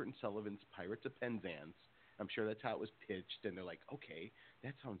Gilbert and Sullivan's Pirates of Penzance." I'm sure that's how it was pitched, and they're like, "Okay,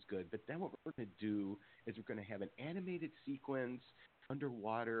 that sounds good, but then what we're going to do is we're going to have an animated sequence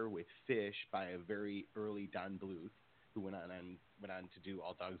underwater with fish by a very early Don Bluth, who went on to do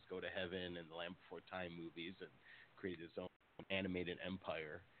All Dogs Go to Heaven and The Land Before Time movies and created his own animated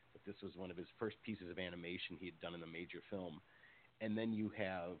empire. But this was one of his first pieces of animation he had done in a major film. And then you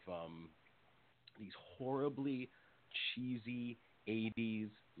have these horribly cheesy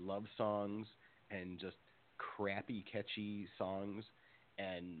 80s love songs and just crappy, catchy songs.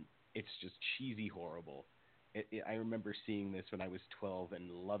 And it's just cheesy horrible. I remember seeing this when I was 12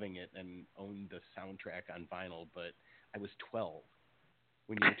 and loving it and owned the soundtrack on vinyl, but I was 12.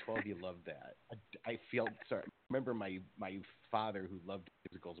 When you were 12, you loved that. I felt sorry. I remember my father, who loved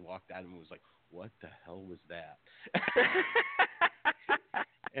musicals, walked out and was like, "What the hell was that?"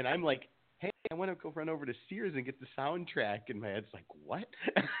 And I'm like, "Hey, I want to go run over to Sears and get the soundtrack." And my head's like, "What?"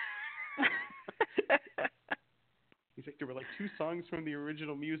 He's like, "There were like 2 songs from the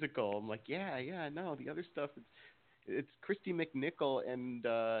original musical." I'm like, yeah, no, the other stuff, it's Christy McNichol and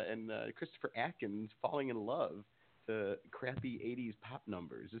Christopher Atkins falling in love to crappy 80s pop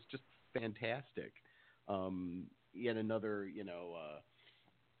numbers. It's just fantastic. Yet another,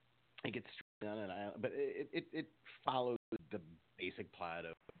 it gets straight on an island, but it follows the basic plot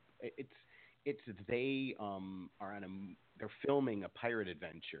of they're filming a pirate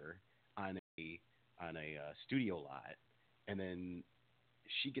adventure on a studio lot, and then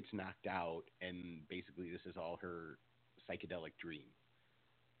she gets knocked out, and basically this is all her psychedelic dream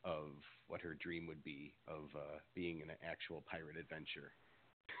of what her dream would be of being an actual pirate adventure.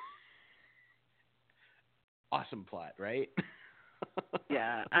 Awesome plot, right?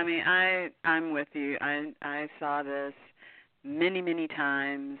 Yeah, I mean, I'm with you. I saw this many, many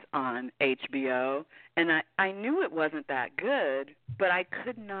times on HBO, and I knew it wasn't that good, but I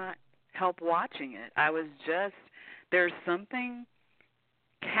could not help watching it. There's something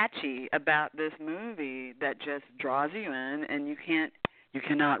catchy about this movie that just draws you in, and you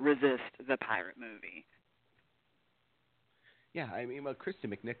cannot resist the pirate movie. Yeah, I mean, well, Christy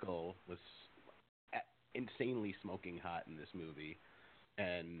McNichol was insanely smoking hot in this movie,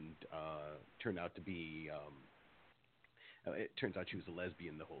 and turned out to be. It turns out she was a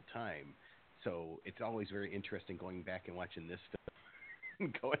lesbian the whole time, so it's always very interesting going back and watching this film.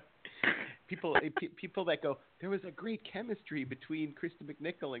 People that go, there was a great chemistry between Christy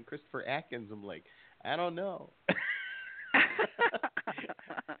McNichol and Christopher Atkins. I'm like, I don't know.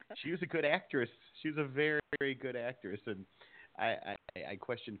 She was a good actress. She was a very, very good actress, and I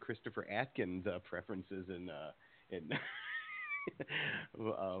questioned Christopher Atkins' preferences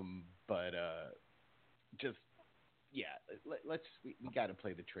but just we got to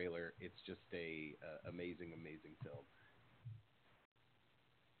play the trailer. It's just a amazing, amazing film.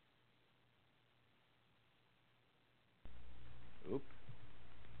 Oop.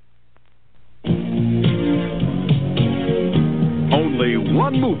 Only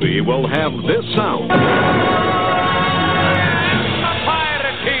one movie will have this sound.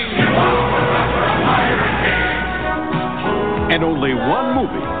 Pirate King! And only one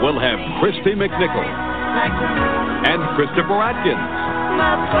movie will have Christy McNichol and Christopher Atkins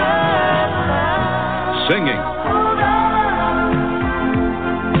singing.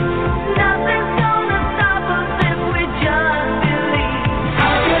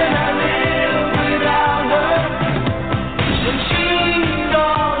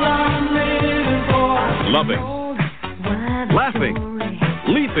 loving, laughing,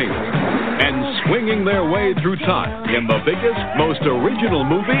 leaping, and swinging their way through time in the biggest, most original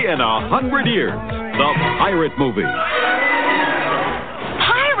movie in 100 years, the Pirate Movie.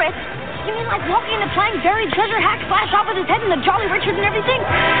 Pirates? You mean like walking into flying buried treasure hacks flash off with his head and the Jolly Richards and everything?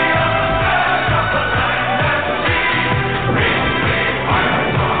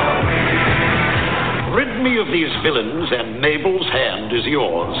 Rid me of these villains, and Mabel's hand is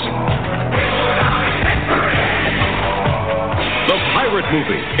yours. The Pirate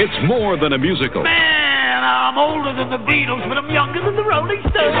Movie. It's more than a musical. Man, I'm older than the Beatles, but I'm younger than the Rolling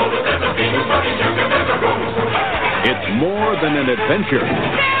Stones. It's more than an adventure.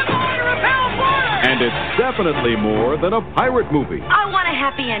 And it's definitely more than a pirate movie. I want a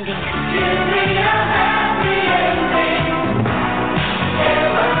happy ending. Give me a happy ending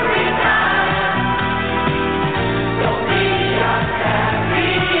every time. Don't be unhappy,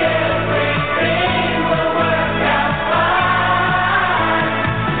 everything will work out fine.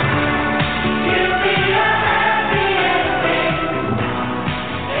 Give me a happy ending.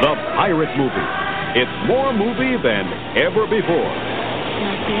 The Pirate Movie. It's more movie than ever before.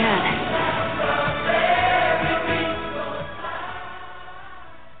 Not bad.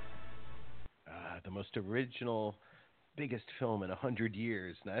 The most original, biggest film in 100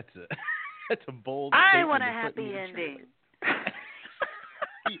 years. Now, that's a bold. I want a happy ending.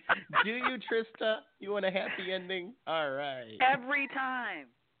 Do you, Trista? You want a happy ending? All right. Every time.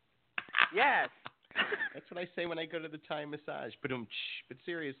 Yes. That's what I say when I go to the Thai massage. But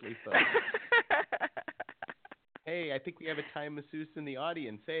seriously, folks. Hey, I think we have a Thai masseuse in the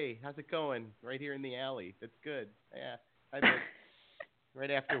audience. Hey, how's it going? Right here in the alley. That's good. Yeah. I think.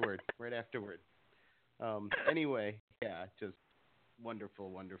 Right afterward. Anyway, yeah, just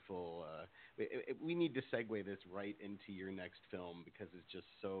wonderful. We need to segue this right into your next film because it's just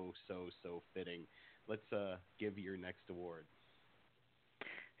so fitting. Let's give your next award.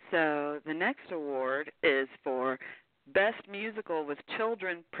 So the next award is for Best Musical with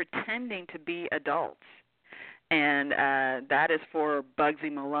Children Pretending to be Adults. And that is for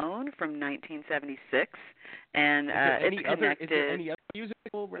Bugsy Malone from 1976. And it's connected. Is there any other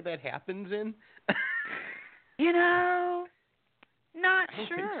musical where that happens in? You know, not I don't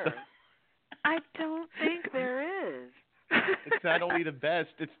sure. think so. I don't think there is. It's not only the best,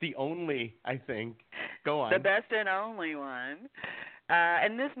 it's the only, I think. Go on. The best and only one.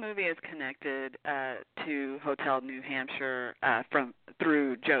 And this movie is connected to Hotel New Hampshire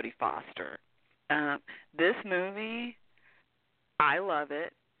through Jodie Foster. This movie, I love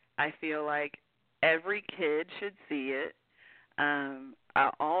it. I feel like every kid should see it.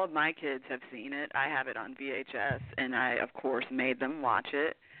 All of my kids have seen it. I have it on VHS, and I, of course, made them watch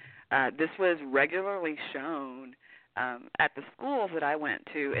it. This was regularly shown at the schools that I went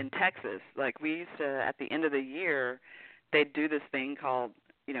to in Texas. Like, we used to, at the end of the year, they'd do this thing called,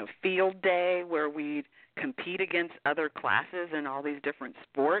 field day, where we'd compete against other classes in all these different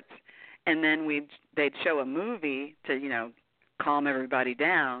sports, and then they'd show a movie to, calm everybody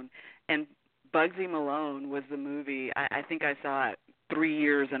down. And Bugsy Malone was the movie. I think I saw it 3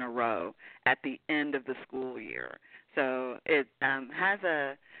 years in a row at the end of the school year. So it has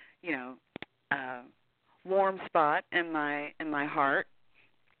a warm spot in my heart.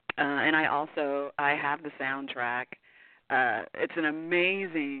 And I have the soundtrack. It's an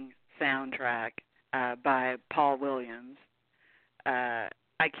amazing soundtrack by Paul Williams.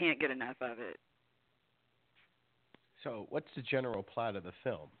 I can't get enough of it. So, what's the general plot of the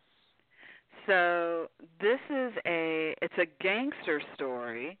film? So this is it's a gangster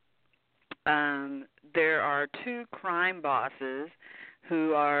story. There are two crime bosses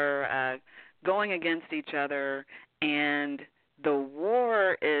who are going against each other, and the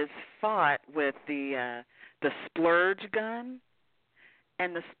war is fought with the splurge gun.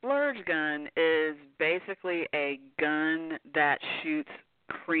 And the splurge gun is basically a gun that shoots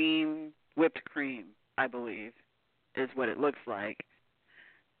whipped cream, I believe, is what it looks like.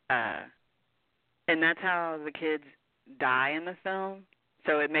 And that's how the kids die in the film,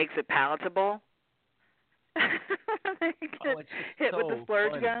 so it makes it palatable. They get hit with the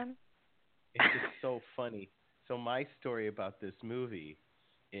splurge gun. It's just so funny. So my story about this movie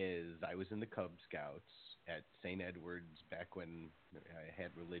is I was in the Cub Scouts at St. Edward's back when I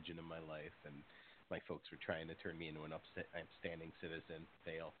had religion in my life, and my folks were trying to turn me into an upstanding citizen.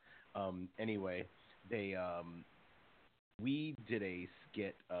 Fail. Anyway, we did a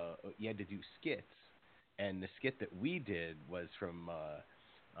skit. You had to do skits, and the skit that we did was from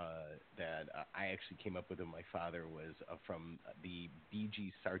that I actually came up with with my father was from the Bee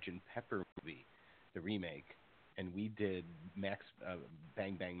Gees Sgt. Pepper movie, the remake, and we did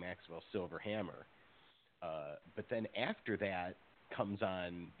Bang Bang Maxwell Silver Hammer. but then after that comes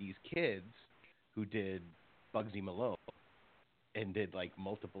on these kids who did Bugsy Malone and did like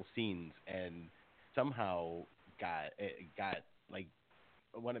multiple scenes, and somehow got like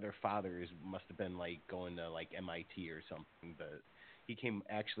one of their fathers must have been like going to like MIT or something, but he came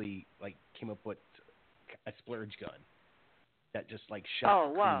up with a splurge gun that just like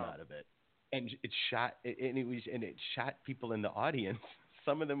shot cream out of it, and it shot people in the audience.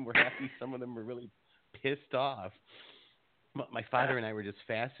 Some of them were happy, some of them were really pissed off. My father and I were just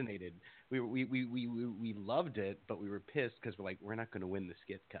fascinated. We loved it, but we were pissed because we're like, we're not going to win the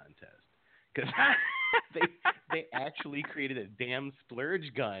skit contest because they actually created a damn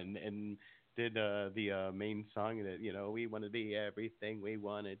splurge gun and did the main song in it. You know, we want to be everything we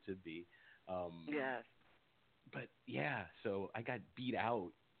wanted to be. Yes. But yeah, so I got beat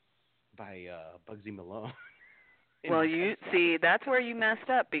out by Bugsy Malone. Well, you see, that's where you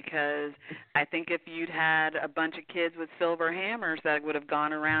messed up, because I think if you'd had a bunch of kids with silver hammers that would have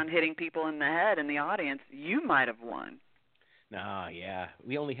gone around hitting people in the head in the audience, you might have won. Nah, yeah.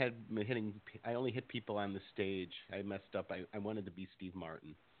 I only hit people on the stage. I messed up. I wanted to be Steve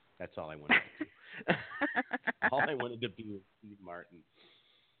Martin. That's all I wanted to do. All I wanted to be was Steve Martin.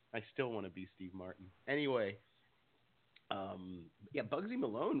 I still want to be Steve Martin. Anyway, yeah, Bugsy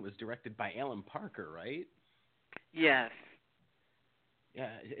Malone was directed by Alan Parker, right? Yes. Yeah,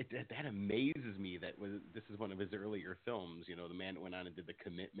 that amazes me. This is one of his earlier films. You know, the man that went on and did The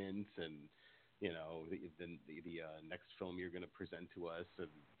Commitments, and you know, the next film you're going to present to us, and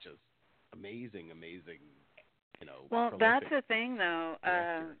just amazing. You know. Well, that's the thing, though.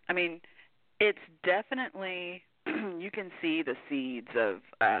 I mean, it's definitely you can see the seeds of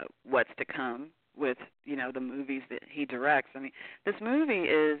what's to come with, you know, the movies that he directs. I mean, this movie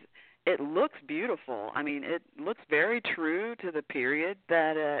it looks beautiful. I mean, it looks very true to the period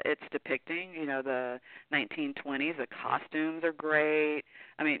that it's depicting. You know, the 1920s. The costumes are great.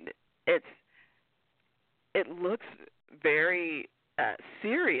 I mean, it looks very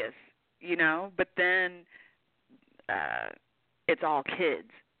serious, you know. But then it's all kids,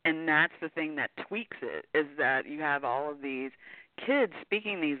 and that's the thing that tweaks it, is that you have all of these kids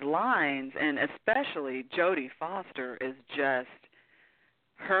speaking these lines, and especially Jodie Foster is just.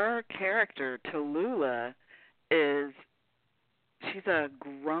 Her character, Tallulah, she's a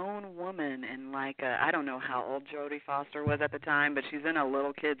grown woman, and like I don't know how old Jodie Foster was at the time, but she's in a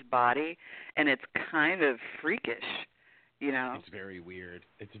little kid's body, and it's kind of freakish, you know. It's very weird.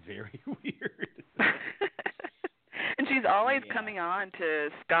 And she's always coming on to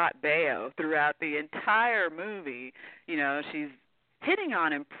Scott Baio throughout the entire movie. You know, she's hitting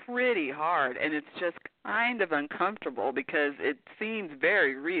on him pretty hard, and it's just kind of uncomfortable because it seems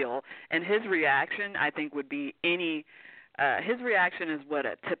very real, and his reaction, I think, would be his reaction is what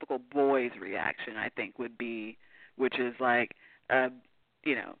a typical boy's reaction, I think, would be, which is like,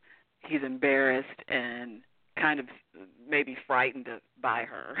 you know, he's embarrassed and kind of maybe frightened by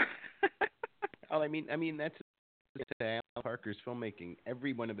her. Well, I mean that's Alan Parker's filmmaking.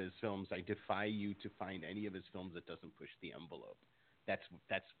 Every one of his films, I defy you to find any of his films that doesn't push the envelope. That's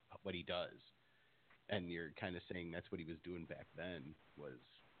what he does. And you're kind of saying that's what he was doing back then was...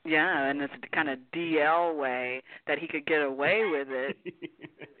 Yeah, and it's kind of DL way that he could get away with it.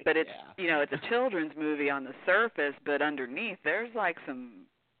 But it's, you know, it's a children's movie on the surface, but underneath there's like some,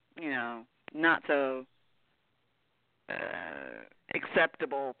 you know, not so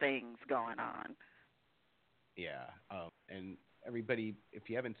acceptable things going on. Yeah, and everybody, if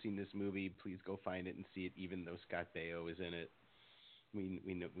you haven't seen this movie, please go find it and see it, even though Scott Baio is in it.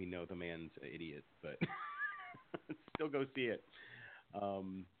 We know the man's an idiot, but still go see it.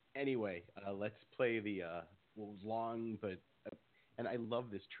 Anyway, let's play the long, but and I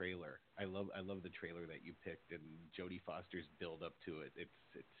love this trailer. I love the trailer that you picked, and Jodie Foster's build up to it. It's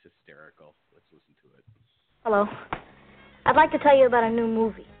hysterical. Let's listen to it. Hello. I'd like to tell you about a new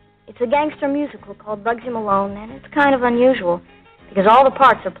movie. It's a gangster musical called Bugsy Malone, and it's kind of unusual because all the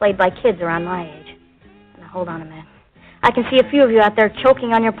parts are played by kids around my age. Now, hold on a minute. I can see a few of you out there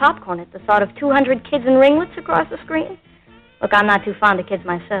choking on your popcorn at the thought of 200 kids in ringlets across the screen. Look, I'm not too fond of kids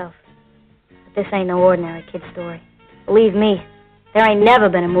myself. But this ain't no ordinary kid story. Believe me, there ain't never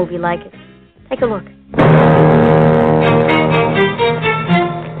been a movie like it. Take a look.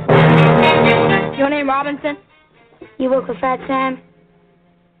 Your name Robinson? You work with Fat Sam?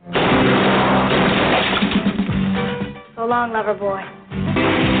 So long, lover boy.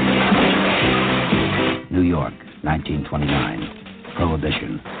 New York, 1929.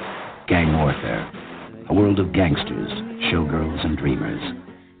 Prohibition. Gang warfare. A world of gangsters, showgirls, and dreamers.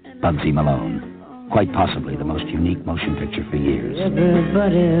 Bugsy Malone. Quite possibly the most unique motion picture for years.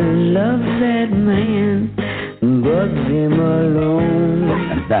 Everybody loves that man, Bugsy Malone.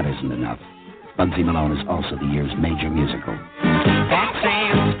 And if that isn't enough, Bugsy Malone is also the year's major musical. That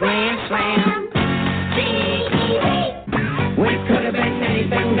Sam's Grand Slam. We could have been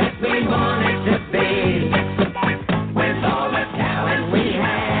anything that we wanted to be. With all the talent we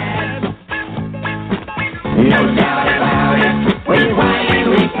had. No doubt about it. We whine and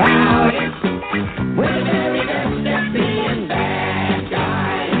we pout it. We're the very best at being bad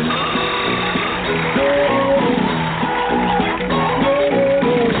guys.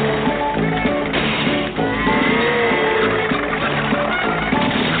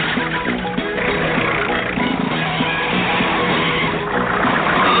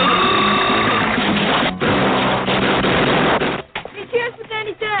 Cheers for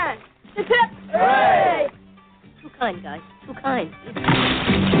Danny Dan! Hip hip! Hooray! Too kind, guys. Too kind.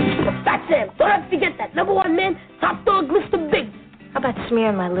 That's him. Don't ever forget that. Number one man, top dog, Mr. Big. How about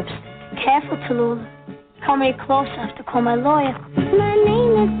smearing my lipstick? Careful, Tallulah. Come any closer, I have to call my lawyer. My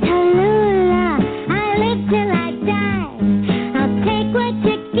name is Tallulah. I live till I die. I'll take what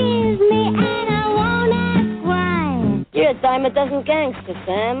you give me and I won't ask why. You're a dime a dozen gangster,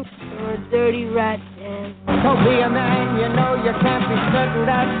 Sam. You're a dirty rat, Sam. So be a man, you know you can't be certain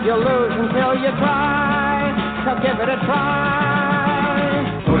that you'll lose until you try. So give it a try.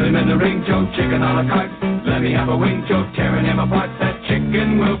 Put him in the ring, Joe, chicken a la carte. Let me have a wing, Joe, tearing him apart. That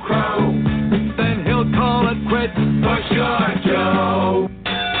chicken will crow. Then he'll call it quits for sure, Joe.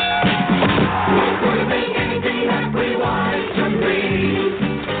 We'll be anything that we want to be.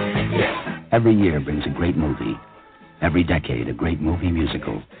 Yeah. Every year brings a great movie. Every decade, a great movie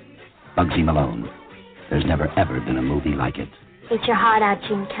musical. Bugsy Malone. There's never, ever been a movie like it. Eat your heart out,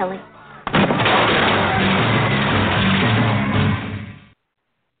 Gene Kelly.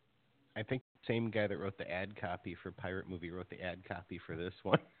 I think the same guy that wrote the ad copy for Pirate Movie wrote the ad copy for this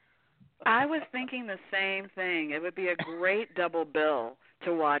one. I was thinking the same thing. It would be a great double bill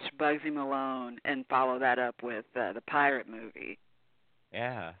to watch Bugsy Malone and follow that up with the Pirate Movie.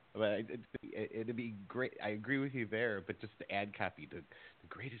 Yeah, but it'd be great. I agree with you there, but just the ad copy, the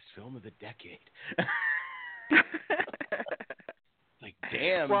greatest film of the decade. Like,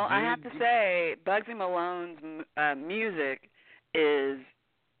 damn. Well, dude. I have to say, Bugsy Malone's music is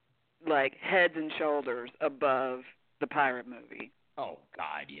like heads and shoulders above the Pirate Movie. Oh,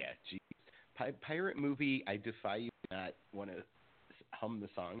 God, yeah. Jeez. Pirate Movie, I defy you to not want to hum the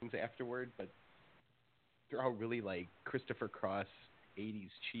songs afterward, but they're all really like Christopher Cross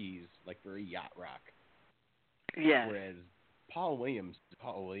 80s cheese, like very yacht rock. Yeah. Whereas Paul Williams,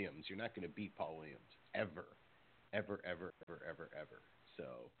 you're not going to beat Paul Williams ever.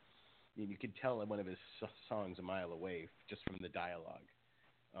 So you could tell one of his songs a mile away just from the dialogue,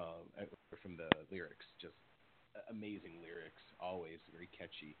 or from the lyrics. Just amazing lyrics, always very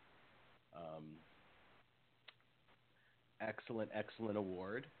catchy. Excellent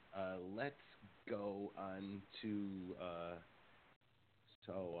award. Let's go on to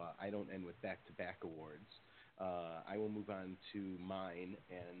I don't end with back-to-back awards. I will move on to mine,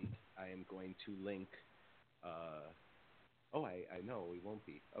 and I am going to link. I know we won't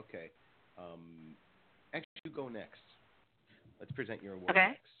be. Okay. Actually, you go next. Let's present your award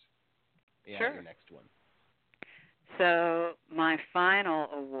next. Yeah, sure. Your next one. So my final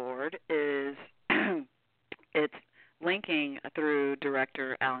award is it's linking through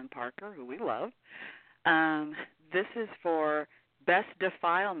director Alan Parker, who we love. This is for Best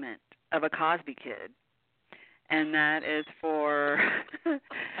Defilement of a Cosby Kid. And that is for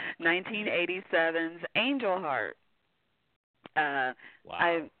 1987's Angel Heart. Wow.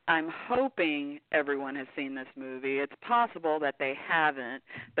 I'm hoping everyone has seen this movie. It's possible that they haven't,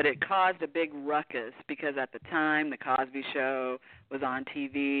 but it caused a big ruckus because at the time the Cosby Show was on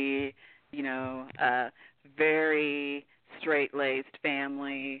TV, very straight-laced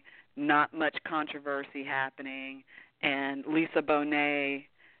family, not much controversy happening, and Lisa Bonet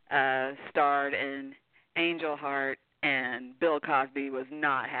starred in Angel Heart, and Bill Cosby was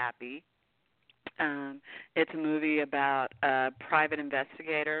not happy. It's a movie about a private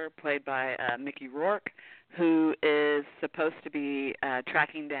investigator played by Mickey Rourke, who is supposed to be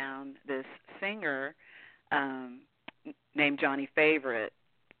tracking down this singer named Johnny Favorite,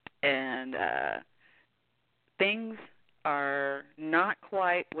 and things are not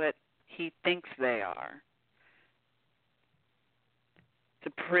quite what he thinks they are.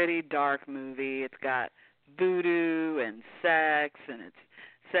 It's a pretty dark movie. It's got voodoo and sex, and it's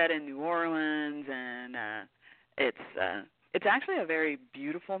set in New Orleans, and it's actually a very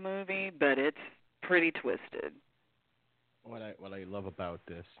beautiful movie, but it's pretty twisted. what I love about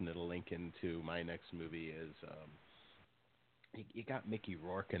this, and it'll link into my next movie, is you got Mickey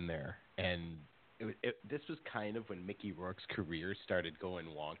Rourke in there, and this was kind of when Mickey Rourke's career started going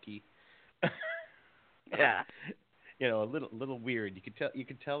wonky. Yeah. You know, a little weird. You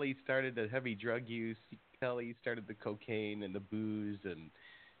could tell he started the heavy drug use. You could tell he started the cocaine and the booze, and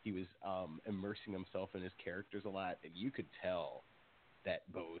he was immersing himself in his characters a lot. And you could tell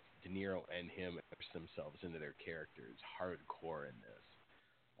that both De Niro and him immersed themselves into their characters hardcore in this.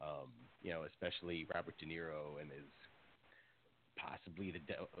 You know, especially Robert De Niro and his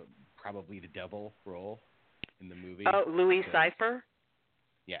probably the devil role in the movie. Oh, Louis Cypher?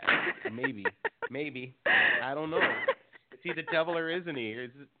 Yeah, maybe. I don't know. Is he the devil or isn't he?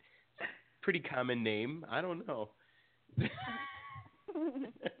 It's a pretty common name. I don't know.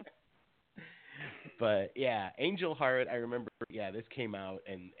 But yeah, Angel Heart, I remember, this came out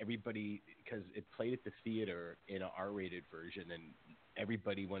and everybody, because it played at the theater in an R-rated version, and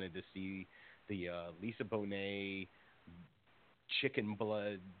everybody wanted to see the Lisa Bonet chicken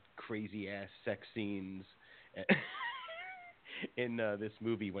blood, crazy-ass sex scenes in this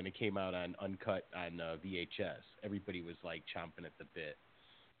movie when it came out on uncut on VHS. Everybody was like chomping at the bit,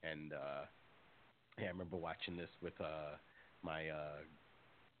 and I remember watching this with my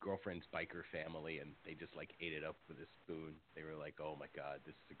girlfriend's biker family, and they just like ate it up with a spoon. They were like, "Oh my God,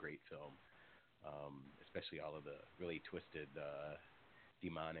 this is a great film," especially all of the really twisted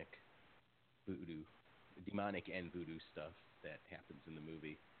demonic and voodoo stuff that happens in the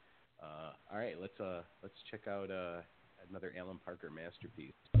movie. All right, let's check out another Alan Parker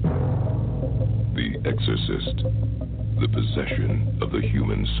masterpiece. The Exorcist, the possession of the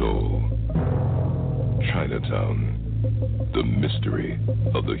human soul. Chinatown, the mystery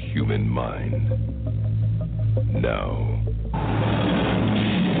of the human mind. Now.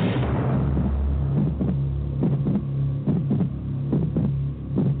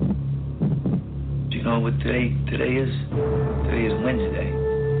 Do you know what today is? Today is Wednesday.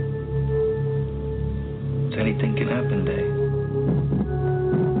 It's anything can happen day.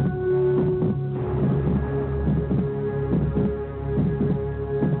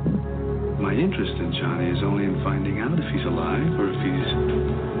 My interest in Johnny is only in finding out if he's alive or if he's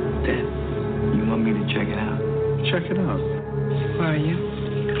dead. You want me to check it out? Check it out. Who are you?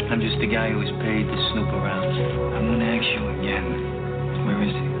 I'm just the guy who was paid to snoop around. I'm gonna ask you again. Where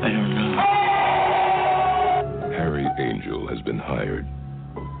is he? I don't know. Harry Angel has been hired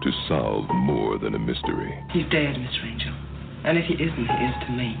to solve more than a mystery. He's dead, Mr. Angel. And if he isn't, he is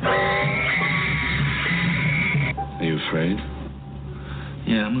to me. Are you afraid?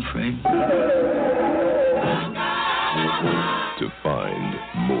 Yeah, I'm afraid. To find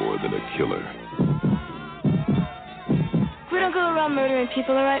more than a killer. We don't go around murdering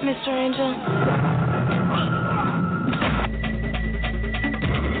people, all right, Mr. Angel?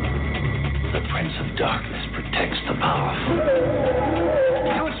 The Prince of Darkness protects the powerful.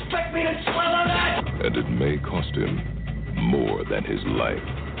 You expect me to swallow that? And it may cost him more than his life.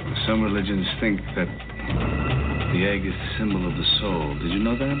 Some religions think that the egg is the symbol of the soul. Did you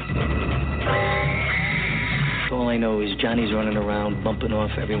know that? All I know is Johnny's running around bumping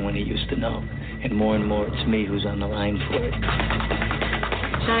off everyone he used to know. And more it's me who's on the line for it.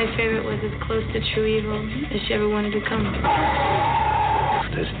 Johnny's favorite was as close to true evil as she ever wanted to come.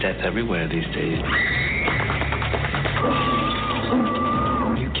 There's death everywhere these days.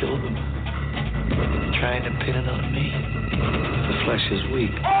 You killed him. Trying to pin it on me. The flesh is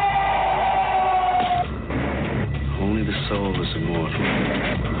weak. Only the soul is immortal.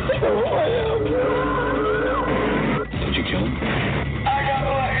 Did you kill him?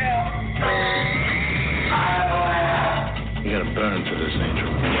 You gotta burn for this, Angel.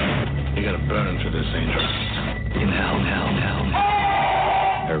 You gotta burn for this, Angel. In hell.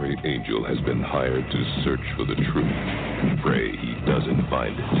 Harry Angel has been hired to search for the truth. Pray he doesn't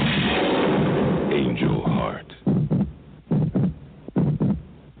find it. Angel Heart.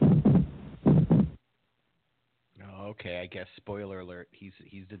 Okay, I guess spoiler alert. He's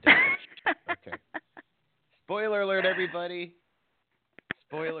the devil. Okay. Spoiler alert, everybody.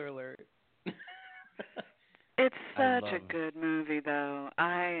 Spoiler alert. It's such a good movie, though.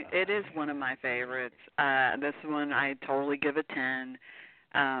 It is one of my favorites. This one I totally give a 10.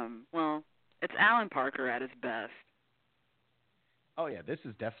 Well, it's Alan Parker at his best. Oh yeah, this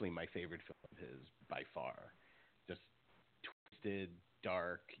is definitely my favorite film of his by far. Just twisted,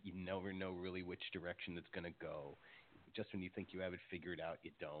 dark. You never know really which direction it's gonna go. Just when you think you have it figured out,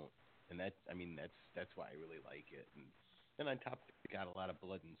 you don't. And that's why I really like it. And then on top, it got a lot of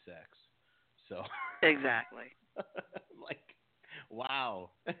blood and sex. So exactly. Like, wow.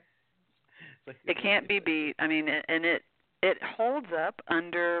 It can't be beat. I mean, and it holds up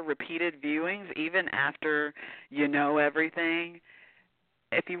under repeated viewings, even after you know everything.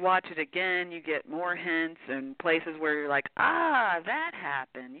 If you watch it again, you get more hints and places where you're like, that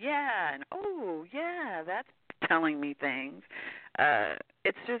happened, yeah, and oh, yeah, that's telling me things.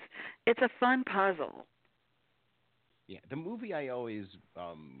 It's a fun puzzle. Yeah, the movie I always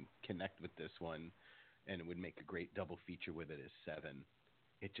connect with this one, and it would make a great double feature with it, is Seven.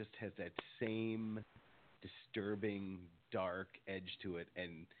 It just has that same disturbing, dark edge to it,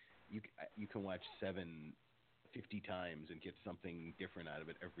 and you can watch Seven 50 times and get something different out of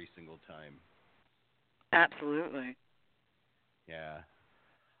it every single time. Absolutely. Yeah.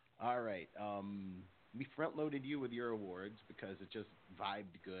 All right. We front-loaded you with your awards because it just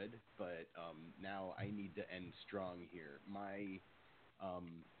vibed good, but now I need to end strong here. My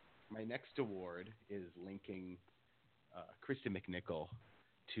next award is linking Kristen McNichol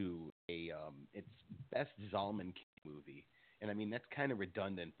to it's Best Zalman King Movie. And I mean, that's kind of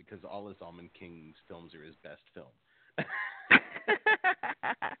redundant because all of Zalman King's films are his best film.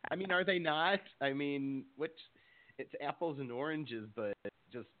 I mean, are they not? I mean, it's apples and oranges, but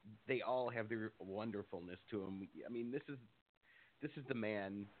just they all have their wonderfulness to them. I mean, this is the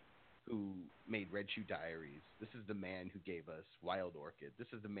man who made Red Shoe Diaries. This is the man who gave us Wild Orchid.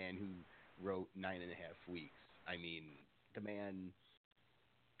 This is the man who wrote 9.5 Weeks. I mean, the man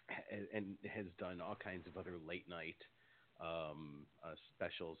and has done all kinds of other late night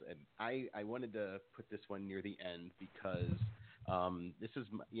specials, and I wanted to put this one near the end because this is,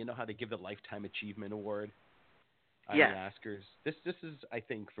 you know how they give the Lifetime Achievement Award on the Oscars? This is, I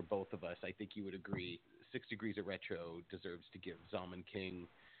think, for both of us, I think you would agree, 6 Degrees of Retro deserves to give Zalman King,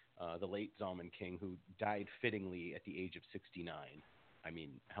 the late Zalman King, who died fittingly at the age of 69. I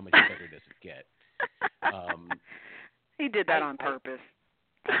mean, how much better does it get? He did that on purpose.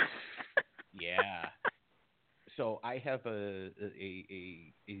 Yeah. So I have a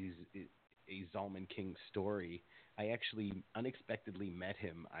Zalman King story. I actually unexpectedly met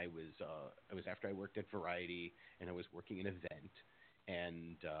him. I was after I worked at Variety, and I was working an event,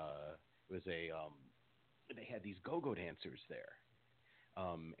 and it was they had these go-go dancers there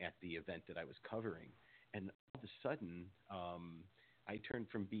at the event that I was covering, and all of a sudden I turned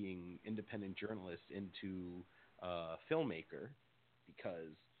from being independent journalist into filmmaker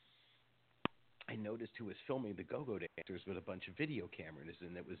because I noticed who was filming the go-go dancers with a bunch of video cameras,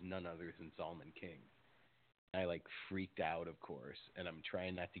 and it was none other than Zalman King. I freaked out, of course, and I'm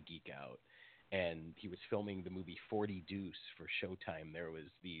trying not to geek out. And he was filming the movie 40 Deuce for Showtime. There was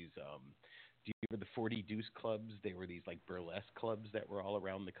these, do you remember the 40 Deuce clubs? They were these burlesque clubs that were all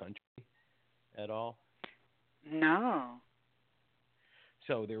around the country at all. No.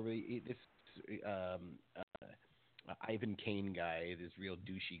 So there were this Ivan Kane guy, this real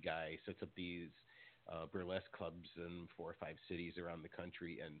douchey guy, sets up these burlesque clubs in 4 or 5 cities around the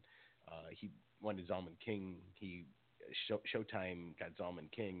country, and he wanted Zalman King. Showtime got Zalman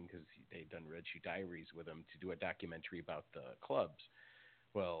King because they'd done Red Shoe Diaries with him to do a documentary about the clubs.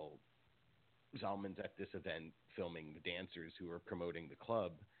 Well, Zalman's at this event filming the dancers who were promoting the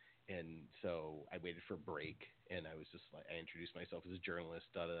club, and so I waited for a break, and I was just I introduced myself as a journalist,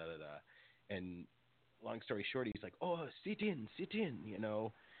 and long story short, he's like, "Oh, sit in, I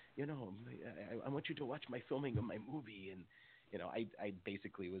want you to watch my filming of my movie." And I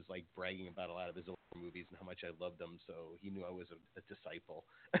basically was bragging about a lot of his older movies and how much I loved them, so he knew I was a disciple.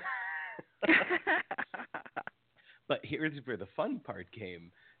 But here's where the fun part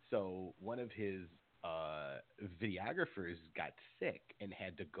came. So one of his videographers got sick and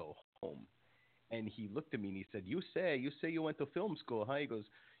had to go home, and he looked at me and he said, "You say you went to film school, huh?" He goes,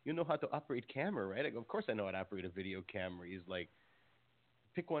 "You know how to operate camera, right?" I go, "Of course I know how to operate a video camera." He's like,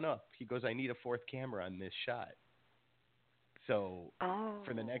 "Pick one up." He goes, "I need a 4th camera on this shot." So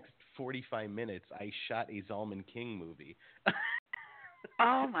for the next 45 minutes, I shot a Zalman King movie.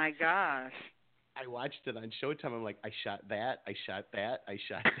 Oh, my gosh. I watched it on Showtime. I'm like, I shot that, I shot that, I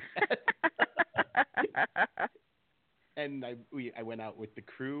shot that. And I went out with the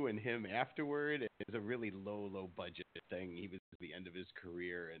crew and him afterward. It was a really low budget thing. He was at the end of his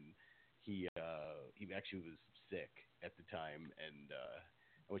career, and he actually was sick at the time, and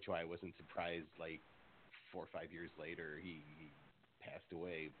which why I wasn't surprised. 4 or 5 years later, he passed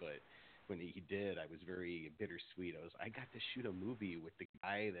away. But when he did, I was very bittersweet. I got to shoot a movie with the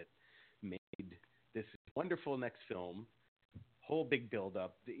guy that made this wonderful next film. Whole big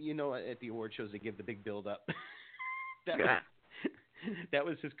build-up. At the award shows they give the big build-up. That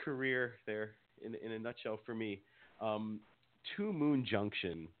was his career there in a nutshell for me. To Moon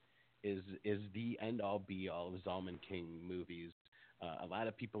Junction is the end-all be-all of Zalman King movies. A lot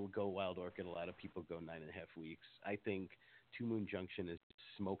of people go Wild Orchid. A lot of people go 9.5 Weeks. I think Moon Junction is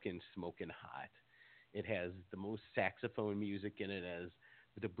smoking hot. It has the most saxophone music in it, as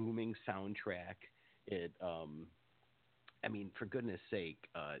the booming soundtrack. It, I mean, for goodness sake,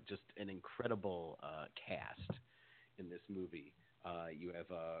 just an incredible cast in this movie. You have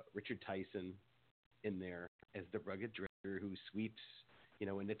Richard Tyson in there as the rugged drifter who sweeps,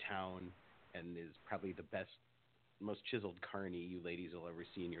 into town and is probably the best, most chiseled carny you ladies will ever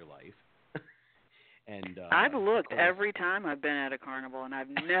see in your life. And I've looked every time I've been at a carnival, and I've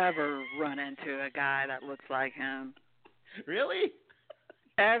never run into a guy that looks like him. Really?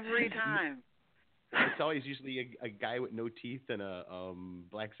 Every time. It's always usually a guy with no teeth and a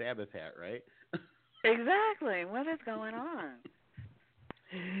Black Sabbath hat, right? Exactly. What is going on?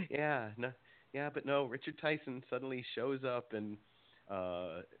 But no. Richard Tyson suddenly shows up, and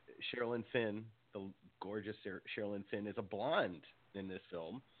Sherilyn Fenn, the gorgeous Sherilyn Fenn, is a blonde in this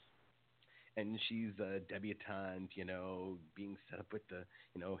film. And she's a debutante, being set up with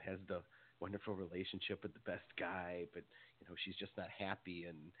has the wonderful relationship with the best guy, but, she's just not happy,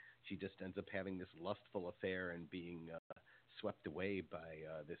 and she just ends up having this lustful affair and being swept away by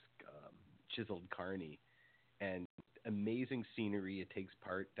this chiseled carny. And amazing scenery. It takes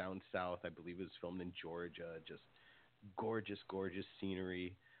part down south. I believe it was filmed in Georgia. Just gorgeous, gorgeous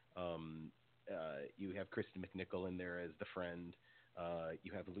scenery. You have Kristen McNichol in there as the friend.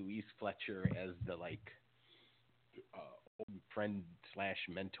 You have Louise Fletcher as the old friend /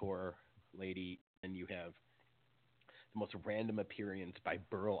 mentor lady, and you have the most random appearance by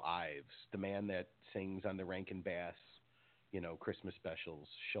Burl Ives, the man that sings on the Rankin Bass, Christmas specials,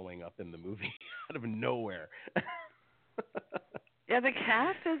 showing up in the movie out of nowhere. Yeah, the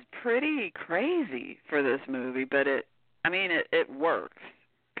cast is pretty crazy for this movie, but it works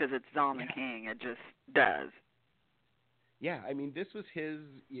because it's Zalman King. It just does. Yeah, I mean, this was his.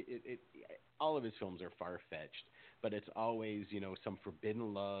 All of his films are far-fetched, but it's always, some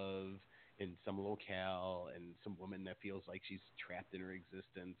forbidden love in some locale and some woman that feels like she's trapped in her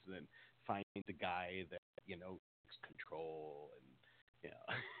existence, and then finding the guy that takes control. And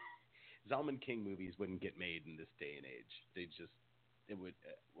Zalman King movies wouldn't get made in this day and age. It would.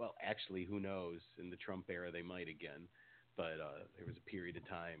 Well, actually, who knows? In the Trump era, they might again, but there was a period of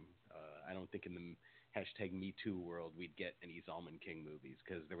time. I don't think in the #MeToo world we'd get any Zalman King movies,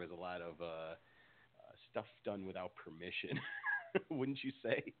 because there was a lot of stuff done without permission. Wouldn't you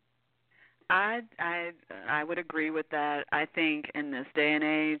say? I would agree with that. I think in this day and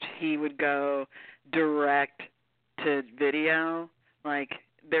age he would go direct to video. Like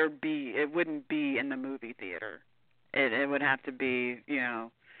it wouldn't be in the movie theater. It would have to be,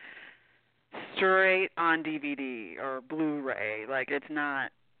 straight on DVD or Blu-ray. Like it's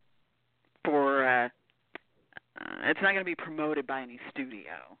not for it's not going to be promoted by any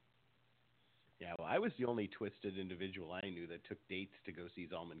studio. Yeah, well, I was the only twisted individual I knew that took dates to go see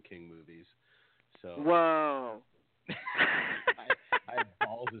Zalman King movies. So whoa. I had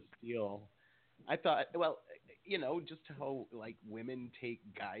balls of steel. I thought, well, just how women take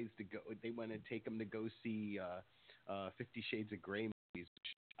guys to go. They want to take them to go see 50 Shades of Grey movies.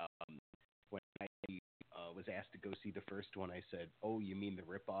 When I was asked to go see the first one, I said, "Oh, you mean the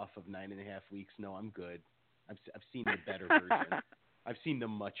ripoff of 9.5 Weeks? No, I'm good. I've seen the better version. I've seen the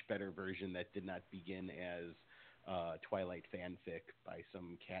much better version that did not begin as Twilight fanfic by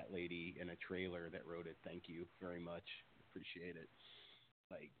some cat lady in a trailer that wrote it. Thank you very much. Appreciate it.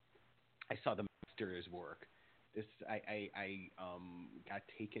 I saw the master's work. I got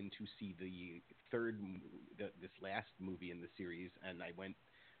taken to see this last movie in the series, and I went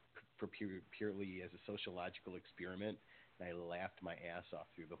for purely as a sociological experiment, and I laughed my ass off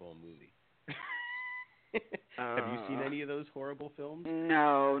through the whole movie. Have you seen any of those horrible films?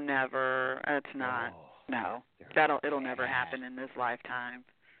 No, never. It's not. No, it'll never happen in this lifetime.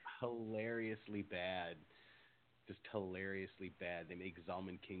 Hilariously bad. Just hilariously bad. They make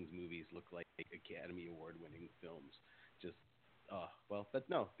Zalman King's movies look like Academy Award-winning films. Just, but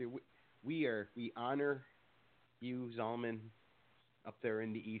no, we honor you, Zalman, up there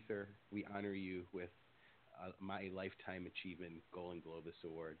in the ether. We honor you with my Lifetime Achievement Golan Globus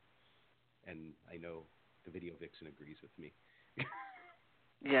Award, and I know the Video Vixen agrees with me.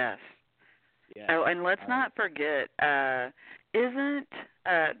 Yes. Yeah. Oh, and let's not forget, it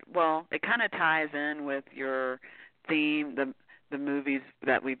kind of ties in with your theme, the movies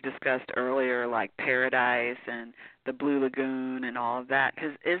that we've discussed earlier, like Paradise and the Blue Lagoon and all of that,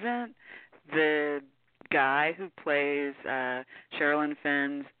 because isn't the guy who plays Sherilyn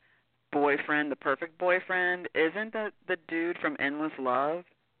Fenn's boyfriend, the perfect boyfriend, isn't the dude from Endless Love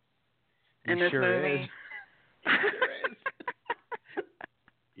in this movie? Is. He sure is.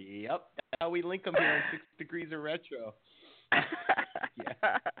 Yep. That's how we link them here on 6 Degrees of Retro.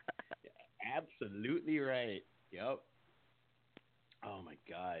 Yeah. Absolutely right. Yep. Oh, my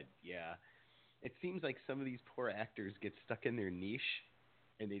God. Yeah. It seems like some of these poor actors get stuck in their niche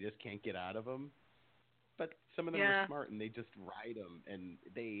and they just can't get out of them. But some of them are smart and they just ride them. And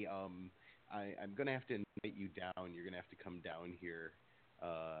they, I'm going to have to invite you down. You're going to have to come down here,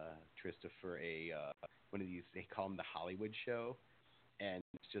 Trista, for a one of these, they call them the Hollywood show. And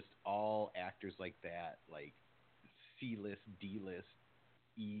it's just all actors like that, like C-list, D-list,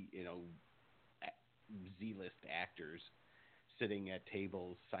 Z-list actors sitting at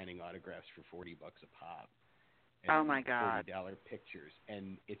tables signing autographs for $40 a pop. And oh my God! $40 pictures,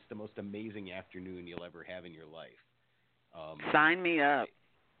 and it's the most amazing afternoon you'll ever have in your life. Sign me up.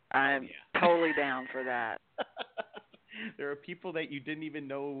 I'm totally down for that. There are people that you didn't even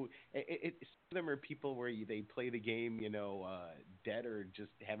know. Some of them are people where they play the game, dead or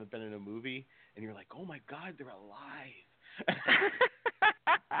just haven't been in a movie, and you're like, oh my God, they're alive.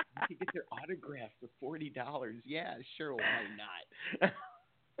 You can get their autograph for $40. Yeah, sure, why not?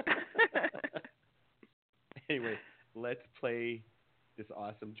 Anyway, let's play this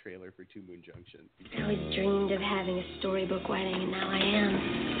awesome trailer for Moon Junction. I always dreamed of having a storybook wedding, and now I am.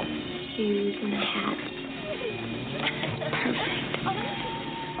 Shoes and a hat.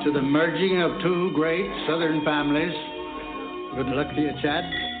 Perfect. To the merging of two great southern families. Good luck to you, Chad.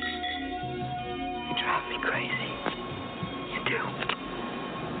 You drive me crazy. You do.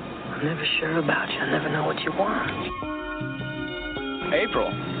 I'm never sure about you. I never know what you want. April.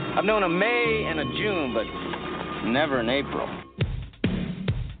 I've known a May and a June, but never an April.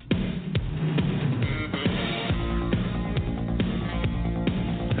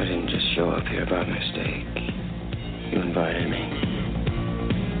 I didn't just show up here by mistake. You invited me.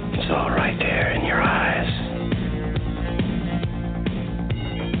 It's all right there in your eyes.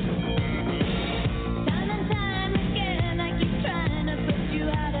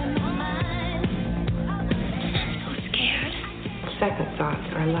 Second thoughts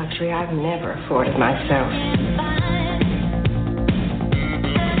are a luxury I've never afforded myself.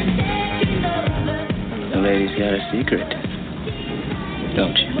 The lady's got a secret,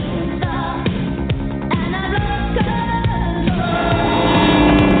 don't you?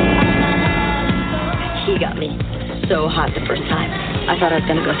 He got me so hot the first time. I thought I was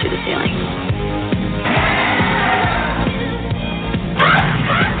going to go through the ceiling.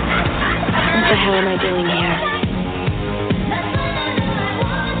 What the hell am I doing here?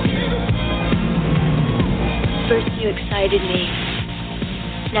 First you excited me.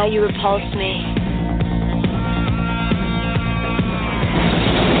 Now you repulsed me.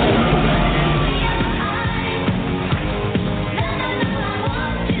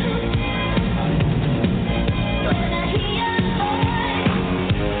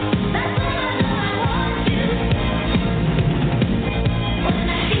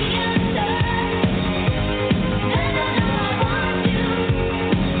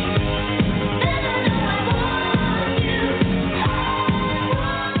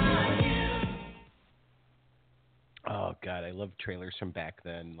 Trailers from back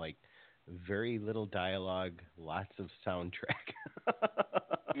then, like very little dialogue, lots of soundtrack.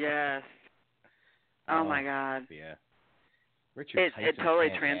 Yes. Oh my God. Yeah. Richard Tyson it totally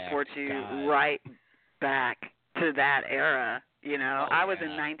transports you right back to that era. I was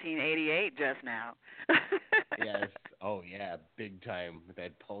in 1988 just now. Yes. Oh yeah, big time with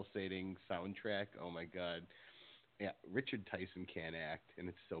that pulsating soundtrack. Oh my God. Yeah, Richard Tyson can act, and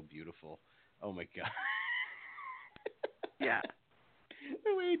it's so beautiful. Oh my God. Yeah.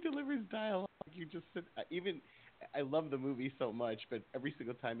 The way he delivers dialogue, you just sit, I love the movie so much, but every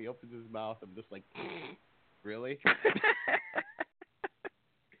single time he opens his mouth, I'm just like, really?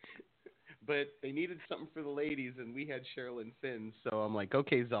 But they needed something for the ladies, and we had Sherilyn Finn, so I'm like,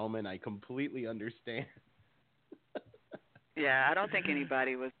 okay, Zellman, I completely understand. Yeah, I don't think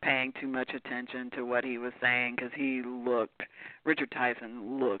anybody was paying too much attention to what he was saying, because Richard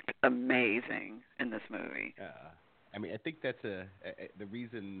Tyson looked amazing in this movie. I think that's the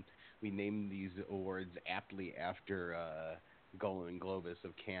reason we named these awards aptly after Golan Globus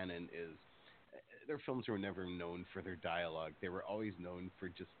of Canon is their films were never known for their dialogue. They were always known for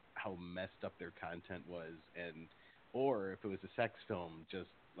just how messed up their content was, or if it was a sex film, just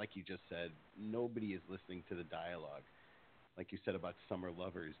like you just said, nobody is listening to the dialogue. Like you said about Summer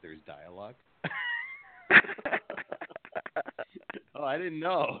Lovers, there's dialogue. Oh, I didn't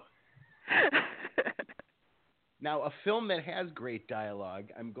know. Now, a film that has great dialogue,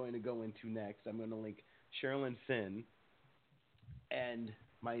 I'm going to go into next. I'm going to link Sherilyn Finn. And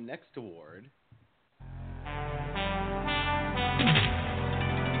my next award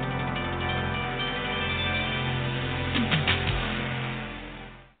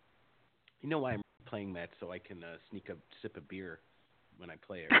know why I'm playing that, so I can sneak a sip of beer when I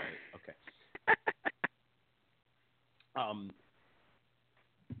play it, right? Okay.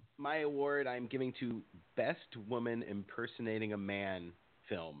 My award I'm giving to Best Woman Impersonating a Man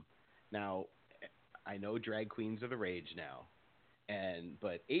film. Now, I know drag queens are the rage now,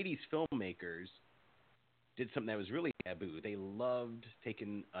 but 80s filmmakers did something that was really taboo. They loved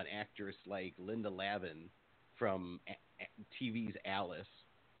taking an actress like Linda Lavin from TV's Alice,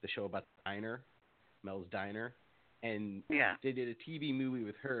 the show about the diner, Mel's Diner, and they did a TV movie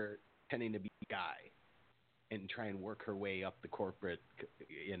with her pretending to be a guy and try and work her way up the corporate,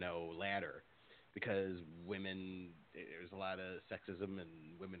 ladder, because women, there's a lot of sexism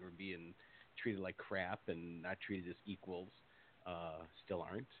and women were being treated like crap and not treated as equals, still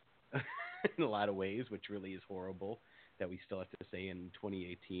aren't in a lot of ways, which really is horrible that we still have to say in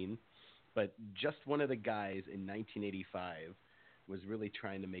 2018. But just one of the guys in 1985 was really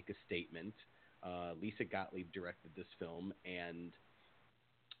trying to make a statement. Lisa Gottlieb directed this film, and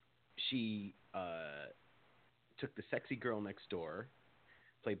she took the sexy girl next door,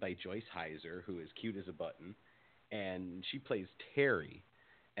 played by Joyce Heiser, who is cute as a button, and she plays Terry,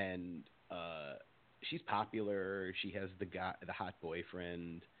 and she's popular. She has the hot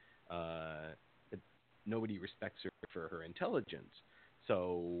boyfriend, but nobody respects her for her intelligence.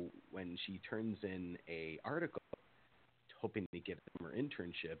 So when she turns in a article hoping to get her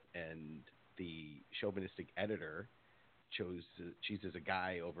internship, and the chauvinistic editor chooses a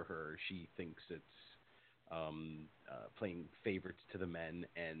guy over her, she thinks it's playing favorites to the men,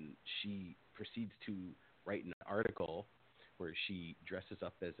 and she proceeds to write an article where she dresses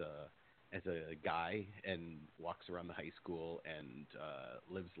up as a guy and walks around the high school and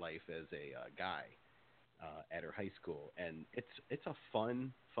lives life as a guy at her high school. And it's a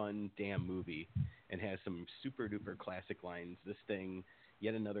fun damn movie, and has some super duper classic lines. This thing,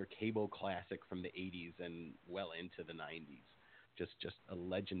 yet another cable classic from the 80s and well into the 90s. Just a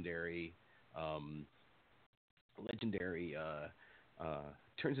legendary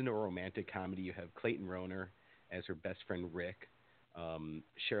turns into a romantic comedy. You have Clayton Rohner as her best friend Rick.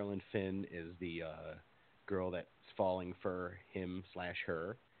 Sherilyn Finn is the girl that's falling for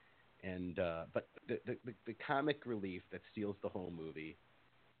him/her, and but the comic relief that steals the whole movie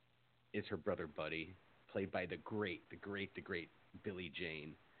is her brother Buddy, played by the great Billy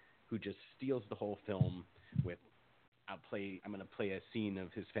Jane, who just steals the whole film with. I'm going to play a scene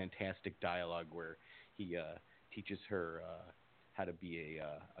of his fantastic dialogue where he teaches her how to be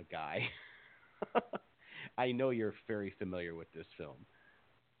a guy. I know you're very familiar with this film.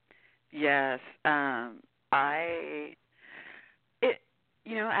 Yes,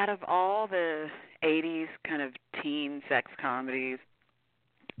 out of all the 80s kind of teen sex comedies,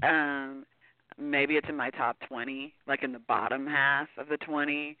 maybe it's in my top 20, like in the bottom half of the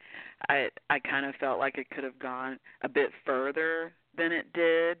 20. I kind of felt like it could have gone a bit further than it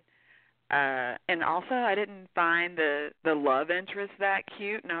did. And also, I didn't find the love interest that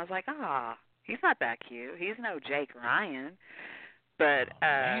cute, and I was like, he's not that cute. He's no Jake Ryan. But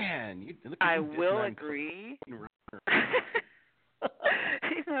I will agree. He's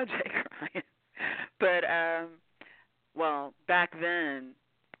no Jake Ryan. But, back then,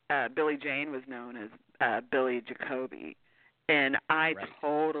 Billy Jane was known as Billy Jacoby. And I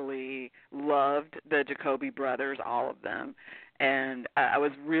totally loved the Jacoby brothers, all of them. And I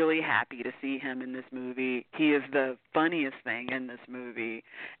was really happy to see him in this movie. He is the funniest thing in this movie.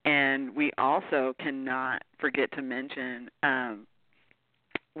 And we also cannot forget to mention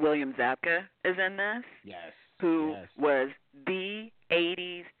William Zabka is in this. Yes. Who was the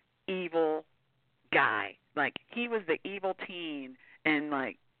 80s evil guy. Like, he was the evil teen and,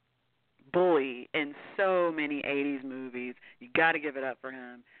 like, bully in so many 80s movies. You got to give it up for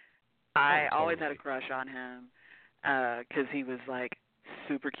him. I always had a crush on him because he was, like,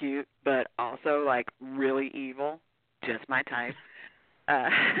 super cute, but also, like, really evil. Just my type.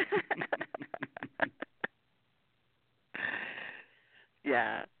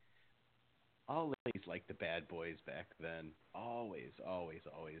 Yeah. All ladies liked the bad boys back then. Always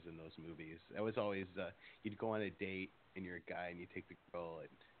in those movies. It was always, you'd go on a date and you're a guy and you take the girl and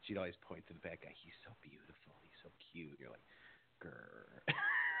she'd always point to the bad guy. He's so beautiful. He's so cute. You're like, grrr.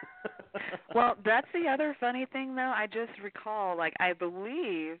 Well, that's the other funny thing, though. I just recall, like, I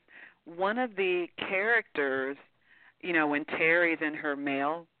believe one of the characters, when Terry's in her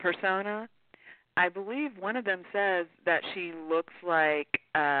male persona, I believe one of them says that she looks like,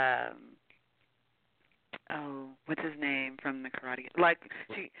 what's his name from the Karate? Like,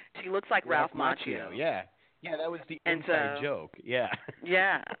 she looks like Ralph Macchio. Yeah, that was the inside joke. Yeah.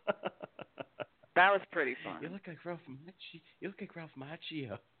 Yeah. That was pretty fun. You look like Ralph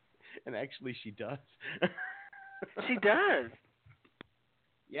Macchio. And actually, she does. She does.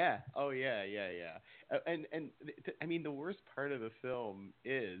 Yeah. Oh, yeah. And I mean, the worst part of the film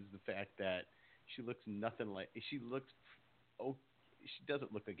is the fact that she looks nothing like. She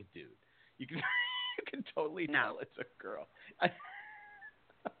doesn't look like a dude. You can totally tell it's a girl.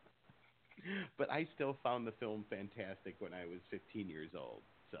 But I still found the film fantastic when I was 15 years old.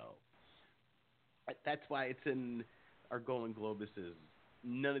 So that's why it's in our Golan Globuses.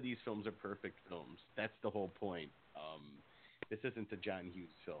 None of these films are perfect films. That's the whole point. This isn't a John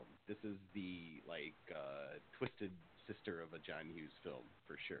Hughes film. This is the twisted sister of a John Hughes film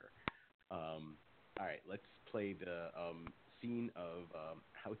for sure. All right, let's play the scene of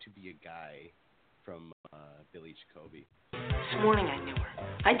How to Be a Guy from Billy Jacoby. This morning I knew her.